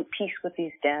make a group piece with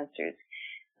these dancers.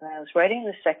 And I was writing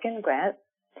the second grant.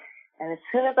 And as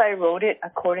soon as I wrote it,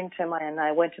 and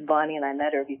I went to Bonnie and I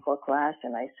met her before class,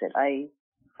 and I said, I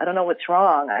don't know what's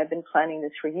wrong. I've been planning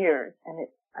this for years. And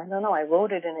I don't know, I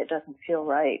wrote it and it doesn't feel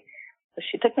right. So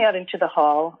she took me out into the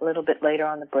hall a little bit later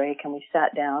on the break, and we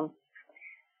sat down.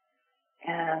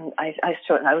 And I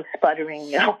was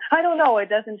sputtering, I don't know, it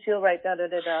doesn't feel right,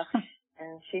 da-da-da-da.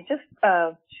 And she just,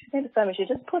 she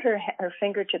just put her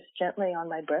fingertips gently on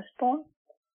my breastbone.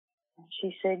 And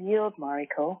she said, yield,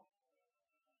 Mariko.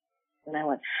 And I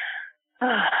went,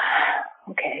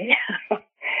 okay.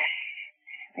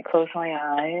 I closed my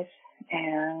eyes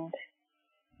and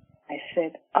I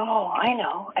said, oh, I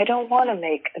know. I don't want to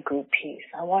make a group piece.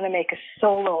 I want to make a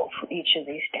solo for each of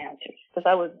these dancers, because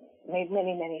I made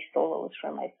many, many solos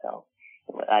for myself.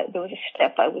 There was a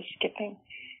step I was skipping.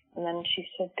 And then she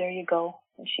said, there you go.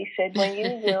 And she said, when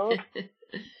you yield,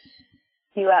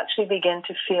 you actually begin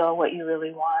to feel what you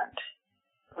really want.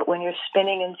 But when you're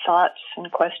spinning in thoughts and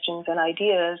questions and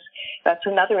ideas, that's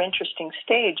another interesting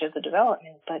stage of the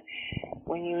development. But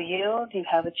when you yield, you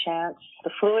have a chance,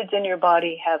 the fluids in your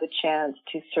body have a chance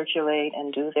to circulate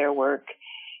and do their work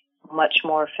much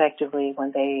more effectively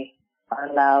when they are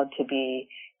allowed to be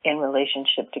in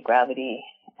relationship to gravity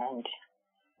and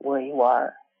where you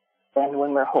are than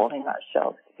when we're holding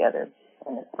ourselves together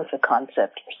with a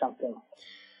concept or something.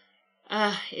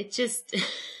 It just...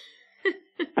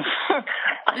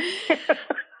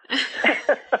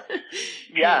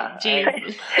 Yeah.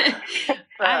 Jeez.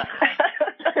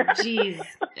 Jeez.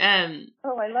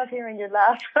 Oh, I love hearing your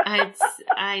laugh.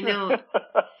 I know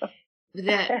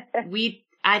that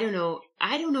I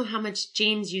don't know how much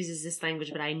James uses this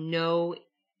language, but I know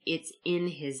it's in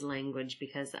his language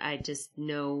because I just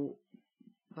know,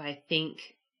 I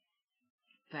think,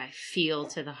 I feel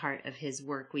to the heart of his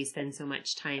work. We spend so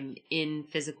much time in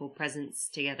physical presence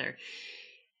together.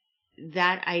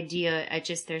 That idea,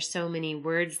 there's so many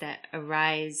words that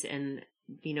arise, and,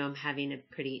 I'm having a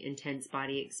pretty intense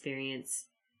body experience.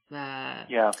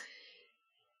 Yeah.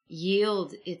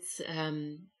 Yield, it's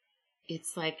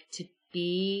like to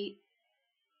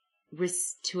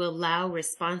allow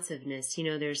responsiveness.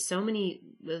 There's so many,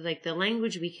 like the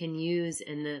language we can use,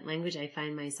 and the language I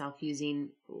find myself using,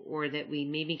 or that we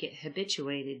maybe get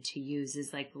habituated to use,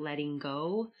 is like letting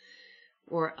go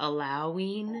or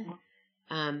allowing.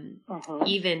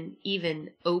 Even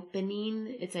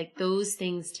opening. It's like those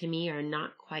things to me are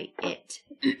not quite it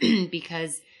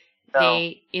because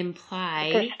they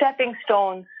imply they're stepping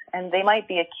stones, and they might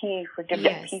be a key for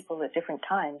different people at different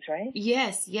times, right?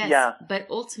 Yes. Yeah. But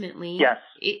ultimately,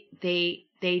 they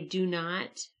do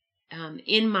not.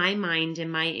 In my mind, in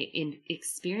my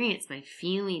experience, my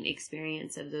feeling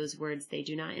experience of those words, they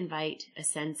do not invite a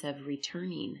sense of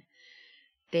returning.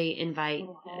 They invite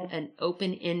an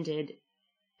open-ended,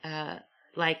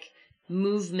 like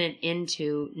movement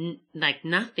into like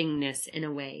nothingness in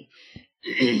a way,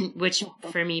 which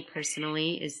for me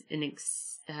personally is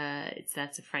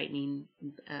that's a frightening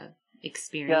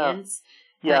experience.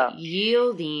 Yeah. But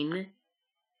yielding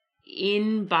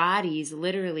embodies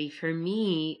literally for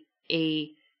me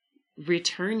a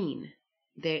returning.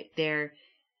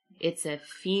 It's a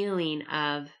feeling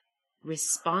of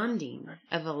responding,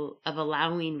 of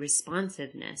allowing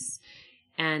responsiveness.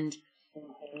 And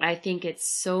I think it's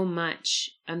so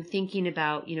much, I'm thinking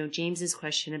about, James's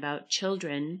question about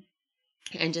children,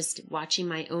 and just watching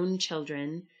my own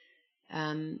children,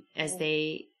 as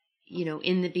they,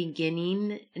 in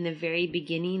the very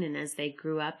beginning, and as they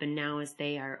grew up, and now as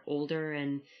they are older,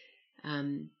 and,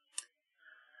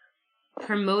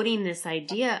 promoting this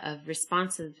idea of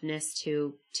responsiveness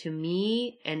to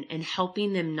me, and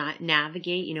helping them not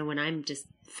navigate, when I'm just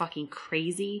fucking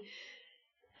crazy.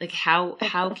 Like how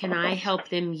can I help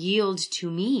them yield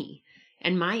to me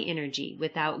and my energy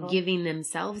without giving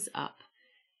themselves up?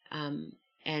 And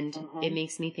it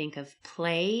makes me think of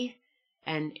play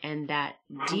and that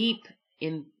deep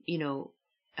to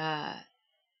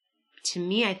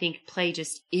me, I think play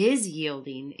just is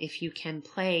yielding. If you can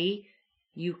play,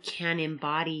 you can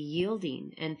embody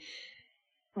yielding. And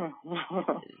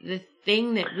the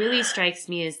thing that really strikes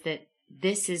me is that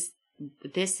this is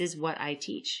what I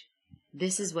teach.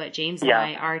 This is what James and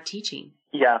I are teaching.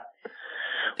 Yeah.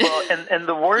 Well, and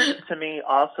the words to me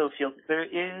also feel there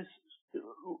is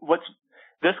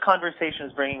this conversation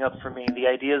is bringing up for me, the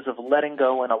ideas of letting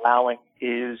go and allowing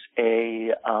is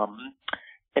an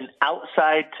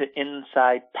outside to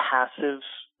inside passive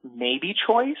maybe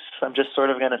choice. I'm just sort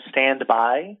of going to stand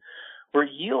by. We're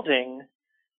yielding.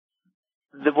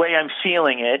 The way I'm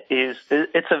feeling it is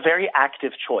it's a very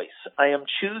active choice. I am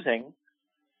choosing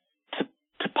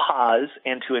to pause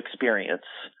and to experience.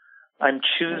 I'm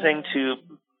choosing to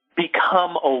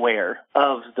become aware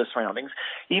of the surroundings.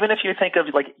 Even if you think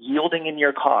of like yielding in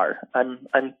your car,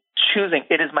 I'm choosing.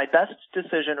 It is my best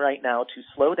decision right now to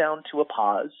slow down to a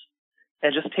pause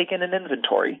and just take in an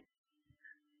inventory.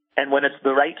 And when it's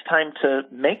the right time to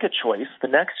make a choice, the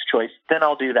next choice, then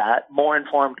I'll do that, more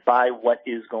informed by what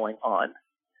is going on.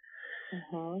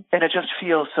 And it just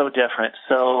feels so different.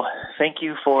 So thank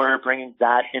you for bringing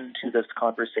that into this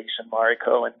conversation,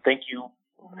 Mariko. And thank you,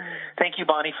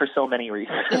 Bonnie, for so many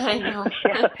reasons. I know.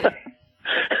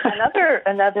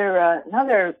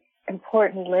 Another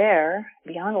important layer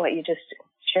beyond what you just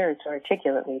shared so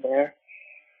articulately there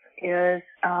is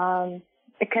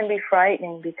it can be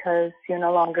frightening because you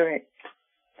no longer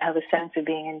have a sense of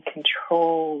being in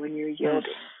control when you're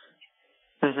yielding.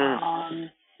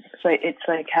 So it's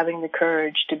like having the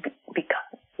courage to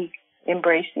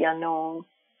embrace the unknown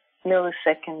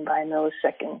millisecond by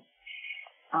millisecond,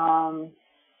 and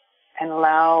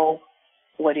allow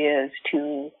what is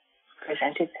to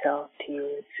present itself to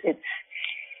you. It's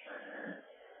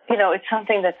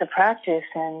something that's a practice,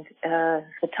 and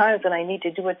the times when I need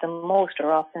to do it the most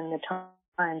are often the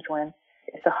times when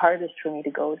it's the hardest for me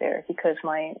to go there because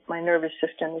my nervous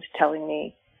system is telling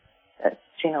me that,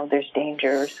 there's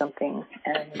danger or something.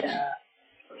 And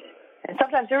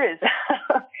sometimes there is.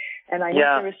 And I need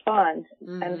to respond.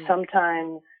 Mm-hmm. And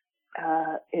sometimes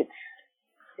it's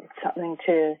something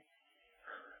to,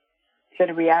 instead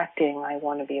of reacting, I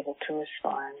want to be able to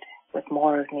respond with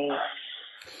more of me.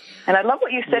 And I love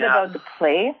what you said about the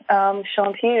play,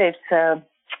 Shanti. It's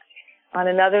on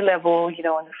another level, in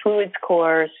the fluids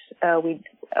course, we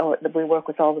work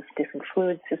with all the different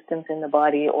fluid systems in the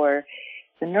body, or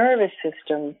the nervous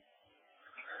system.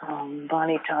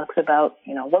 Bonnie talks about,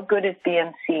 what good is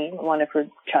BMC? One of her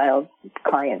child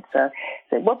clients said,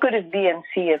 what good is BMC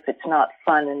if it's not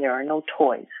fun and there are no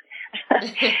toys?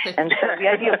 And so the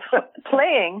idea of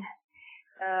playing,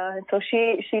 so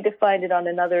she defined it in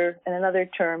another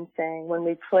term, saying, when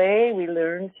we play, we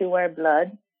learn through our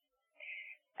blood.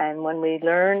 And when we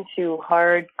learn through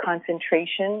hard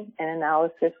concentration and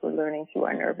analysis, we're learning through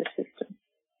our nervous system.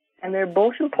 And they're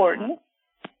both important,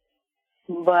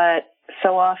 but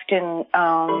so often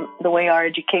the way our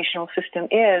educational system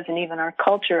is, and even our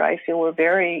culture, I feel we're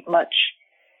very much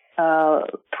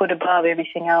put above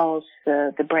everything else,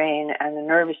 the brain and the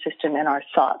nervous system and our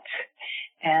thoughts.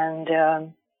 And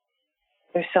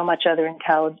there's so much other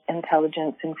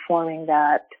intelligence informing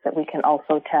that we can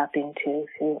also tap into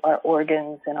through our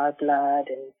organs and our blood,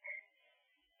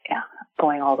 and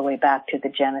going all the way back to the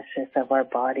genesis of our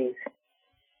bodies.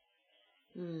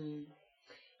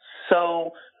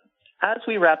 So as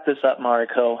we wrap this up,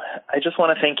 Mariko, I just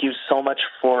want to thank you so much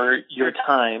for your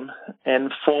time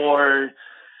and for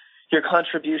your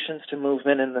contributions to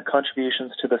movement and the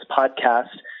contributions to this podcast.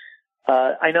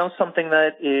 I know something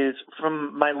that is,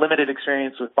 from my limited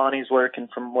experience with Bonnie's work and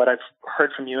from what I've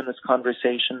heard from you in this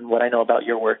conversation, what I know about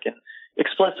your work, and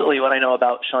explicitly what I know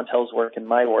about Chantel's work and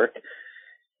my work,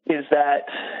 is that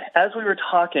as we were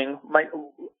talking,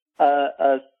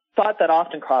 a thought that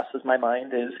often crosses my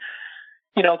mind is,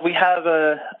 we have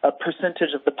a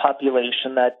percentage of the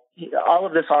population that all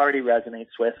of this already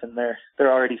resonates with, and they're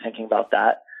already thinking about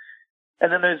that.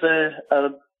 And then there's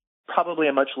probably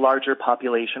a much larger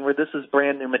population where this is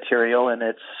brand new material, and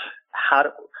it's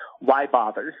why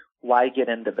bother? Why get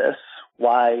into this?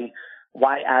 Why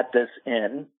add this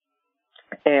in?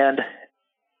 And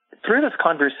through this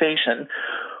conversation,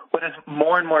 what is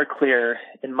more and more clear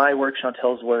in my work,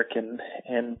 Chantel's work, and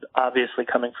obviously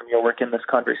coming from your work in this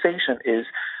conversation, is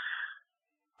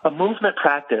a movement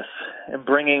practice and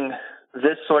bringing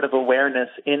this sort of awareness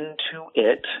into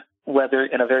it, whether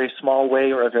in a very small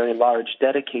way or a very large,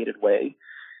 dedicated way,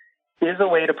 is a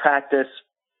way to practice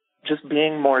just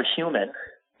being more human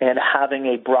and having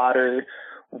a broader,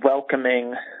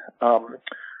 welcoming,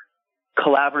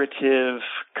 collaborative,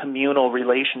 communal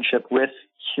relationship with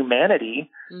humanity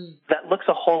that looks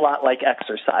a whole lot like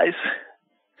exercise.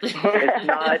 It's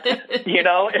not,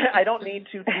 I don't need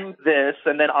to do this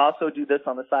and then also do this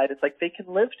on the side. It's like they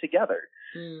can live together.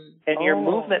 And your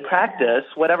movement practice,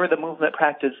 whatever the movement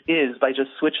practice is, by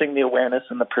just switching the awareness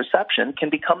and the perception, can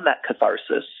become that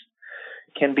catharsis,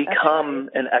 can become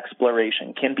an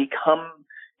exploration, can become,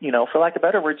 for lack of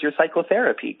better words, your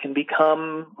psychotherapy, can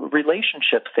become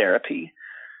relationship therapy.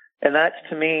 And that,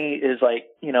 to me, is like,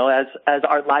 as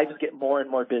our lives get more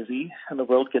and more busy and the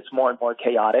world gets more and more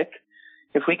chaotic,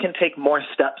 if we can take more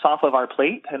steps off of our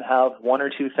plate and have one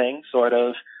or two things sort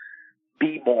of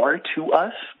be more to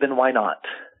us, then why not?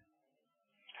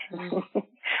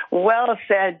 Well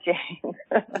said, James.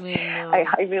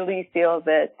 I really feel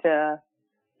that,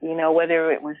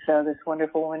 whether it was this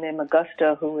wonderful woman named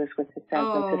Augusta who was with the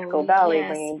San Francisco Ballet,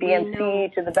 bringing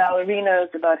BMC to the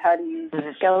ballerinas about how to use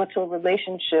skeletal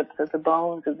relationships of the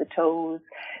bones of the toes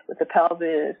with the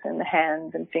pelvis and the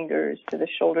hands and fingers to the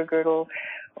shoulder girdle,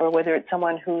 or whether it's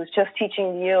someone who's just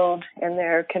teaching yield in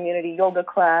their community yoga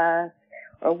class,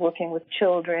 or working with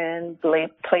children,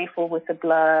 playful with the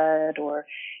blood, or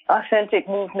authentic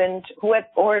movement,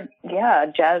 or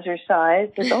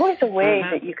jazzercise. There's always a way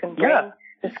that you can bring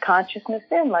this consciousness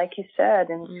in, like you said,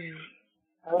 and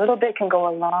a little bit can go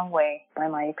a long way by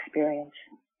my experience.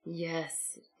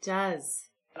 Yes, it does.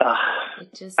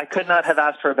 I could not have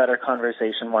asked for a better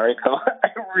conversation, Mariko.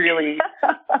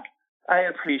 I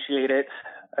appreciate it.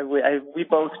 We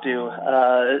both do.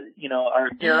 As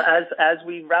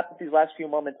we wrap up these last few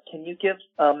moments, can you give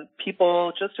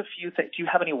people just a few things? Do you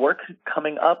have any work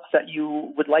coming up that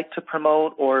you would like to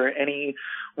promote, or any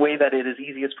way that it is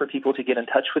easiest for people to get in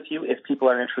touch with you if people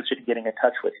are interested in getting in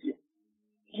touch with you?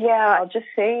 Yeah, I'll just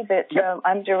say that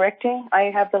I'm directing.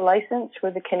 I have the license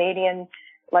for the Canadian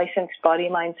Licensed Body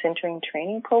Mind Centering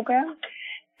Training Program.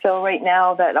 So right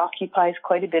now that occupies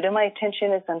quite a bit of my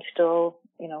attention as I'm still,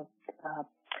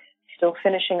 Still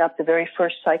finishing up the very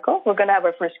first cycle. We're going to have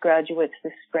our first graduates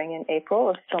this spring in April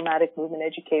of somatic movement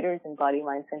educators in body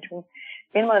mind centering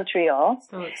in Montreal.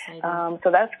 So exciting. So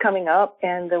that's coming up,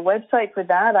 and the website for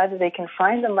that, either they can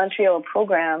find the Montreal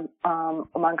program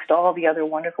amongst all the other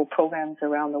wonderful programs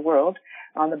around the world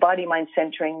on the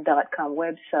bodymindcentering.com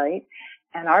website.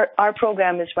 And our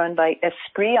program is run by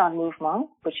Esprit en Mouvement,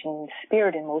 which means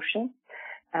spirit in motion,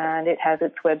 and it has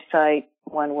its website,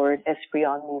 one word,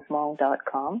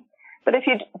 espritenmouvement.com. But if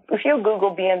you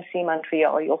Google BMC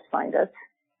Montreal, you'll find us.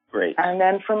 Great. And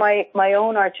then for my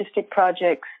own artistic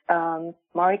projects,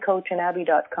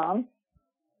 marikotanabe.com,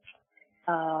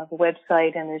 the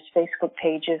website, and there's Facebook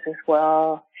pages as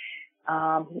well.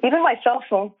 Even my cell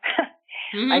phone.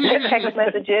 I get text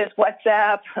messages,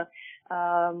 WhatsApp.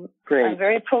 Great. I'm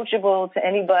very approachable to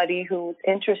anybody who's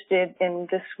interested in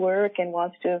this work and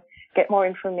wants to get more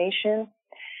information.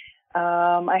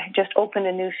 I just opened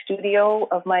a new studio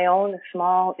of my own, a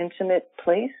small, intimate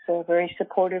place, so very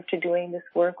supportive to doing this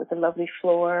work with a lovely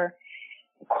floor,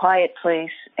 a quiet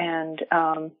place, and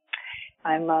I'm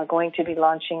going to be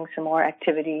launching some more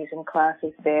activities and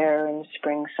classes there in the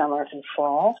spring, summer, and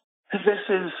fall. This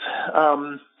is,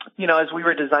 as we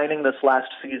were designing this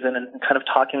last season and kind of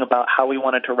talking about how we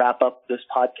wanted to wrap up this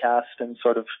podcast and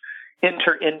sort of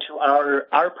enter into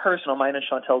our personal, mine and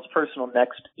Chantel's personal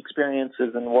next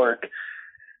experiences and work,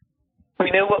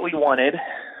 we knew what we wanted.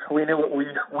 We knew what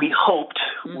we hoped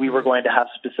we were going to have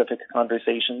specific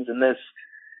conversations, and this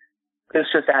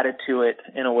just added to it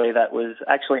in a way that was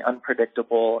actually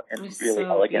unpredictable and really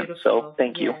elegant. Beautiful. So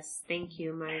thank you. Yes, thank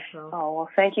you, Mariko. Oh, well,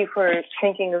 thank you for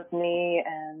thinking of me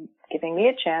and giving me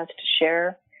a chance to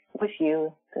share with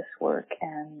you this work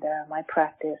and my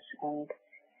practice, and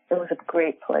it was a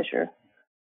great pleasure.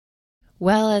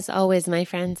 Well, as always, my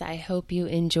friends, I hope you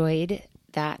enjoyed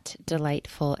that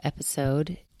delightful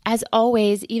episode. As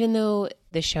always, even though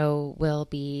the show will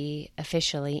be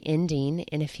officially ending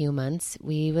in a few months,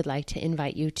 we would like to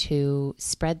invite you to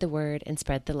spread the word and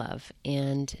spread the love,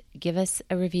 and give us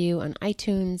a review on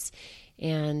iTunes,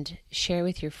 and share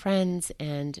with your friends,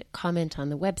 and comment on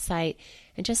the website,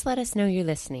 and just let us know you're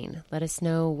listening. Let us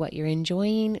know what you're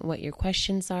enjoying, what your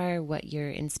questions are, what you're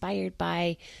inspired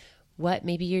by, what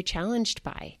maybe you're challenged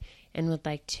by, and would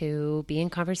like to be in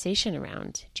conversation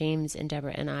around. James and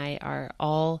Deborah and I are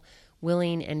all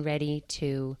willing and ready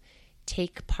to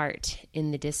take part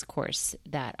in the discourse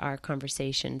that our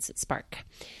conversations spark.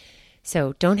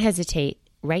 So don't hesitate.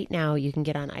 Right now, you can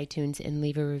get on iTunes and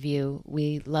leave a review.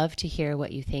 We love to hear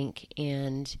what you think,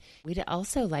 and we'd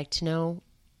also like to know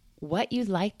what you'd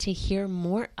like to hear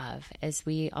more of as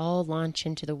we all launch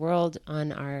into the world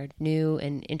on our new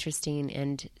and interesting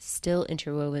and still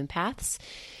interwoven paths.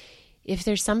 If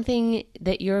there's something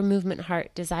that your movement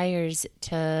heart desires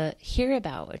to hear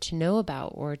about, or to know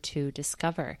about, or to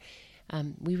discover,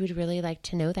 we would really like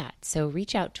to know that. So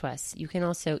reach out to us. You can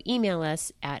also email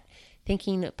us at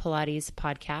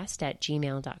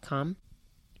thinkingpilatespodcast@gmail.com.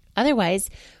 Otherwise,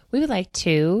 we would like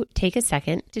to take a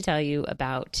second to tell you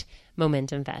about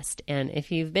Momentum Fest. And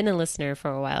if you've been a listener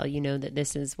for a while, you know that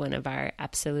this is one of our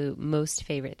absolute most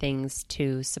favorite things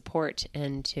to support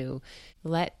and to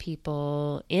let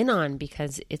people in on,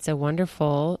 because it's a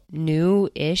wonderful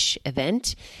new-ish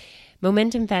event.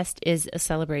 Momentum Fest is a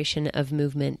celebration of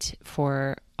movement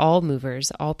for all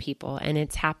movers, all people, and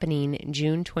it's happening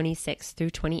June 26th through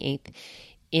 28th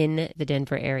in the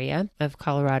Denver area of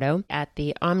Colorado at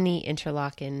the Omni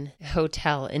Interlaken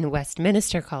Hotel in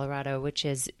Westminster, Colorado, which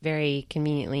is very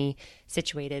conveniently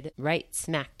situated right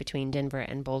smack between Denver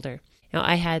and Boulder. Now,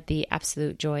 I had the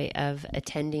absolute joy of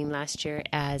attending last year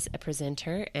as a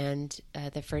presenter, and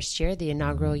the first year, the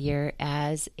inaugural year,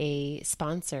 as a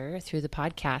sponsor through the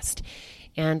podcast.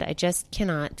 And I just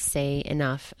cannot say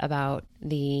enough about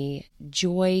the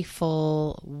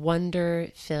joyful,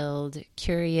 wonder-filled,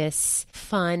 curious,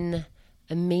 fun,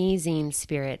 amazing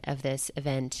spirit of this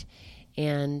event.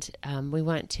 And we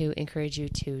want to encourage you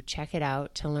to check it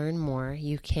out, to learn more.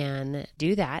 You can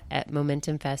do that at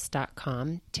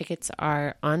momentumfest.com. Tickets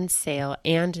are on sale,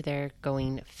 and they're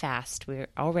going fast. We're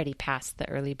already past the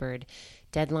early bird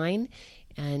deadline,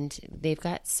 and they've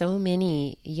got so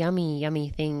many yummy, yummy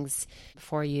things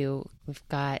for you. We've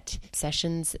got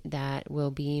sessions that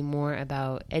will be more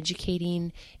about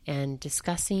educating and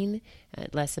discussing,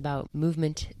 less about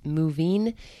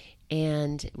moving.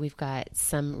 And we've got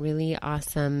some really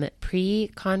awesome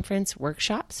pre-conference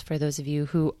workshops for those of you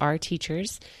who are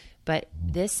teachers. But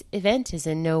this event is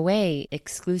in no way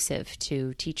exclusive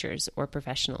to teachers or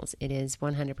professionals. It is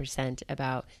 100%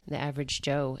 about the average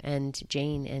Joe and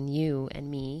Jane and you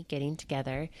and me getting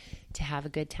together to have a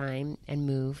good time and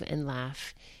move and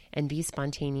laugh and be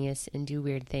spontaneous and do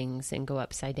weird things and go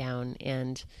upside down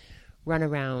and run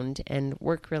around and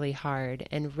work really hard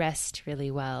and rest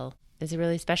really well. It's a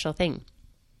really special thing.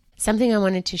 Something I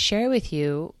wanted to share with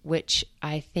you, which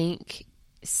I think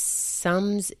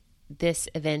sums this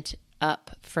event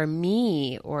up for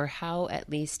me, or how at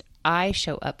least I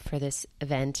show up for this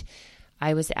event.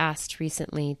 I was asked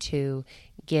recently to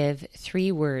give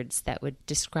 3 words that would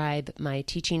describe my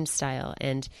teaching style,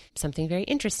 and something very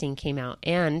interesting came out,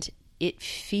 and it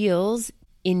feels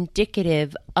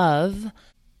indicative of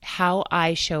how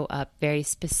I show up very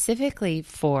specifically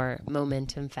for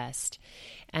Momentum Fest.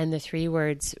 And the 3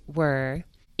 words were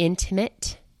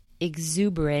intimate,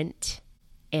 exuberant,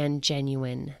 and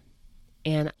genuine.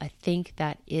 And I think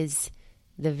that is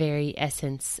the very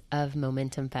essence of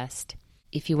Momentum Fest.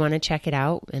 If you want to check it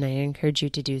out, and I encourage you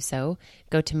to do so,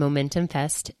 go to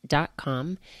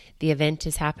momentumfest.com. The event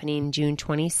is happening June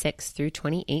 26th through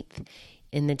 28th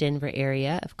in the Denver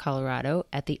area of Colorado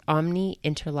at the Omni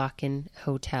Interlaken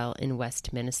Hotel in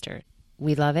Westminster.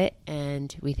 We love it,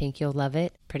 and we think you'll love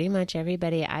it. Pretty much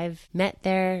everybody I've met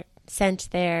there,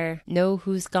 sent there, know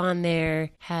who's gone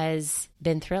there, has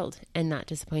been thrilled and not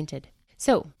disappointed.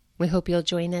 So we hope you'll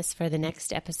join us for the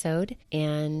next episode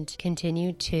and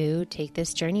continue to take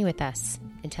this journey with us.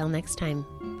 Until next time,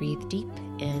 breathe deep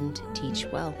and teach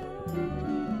well.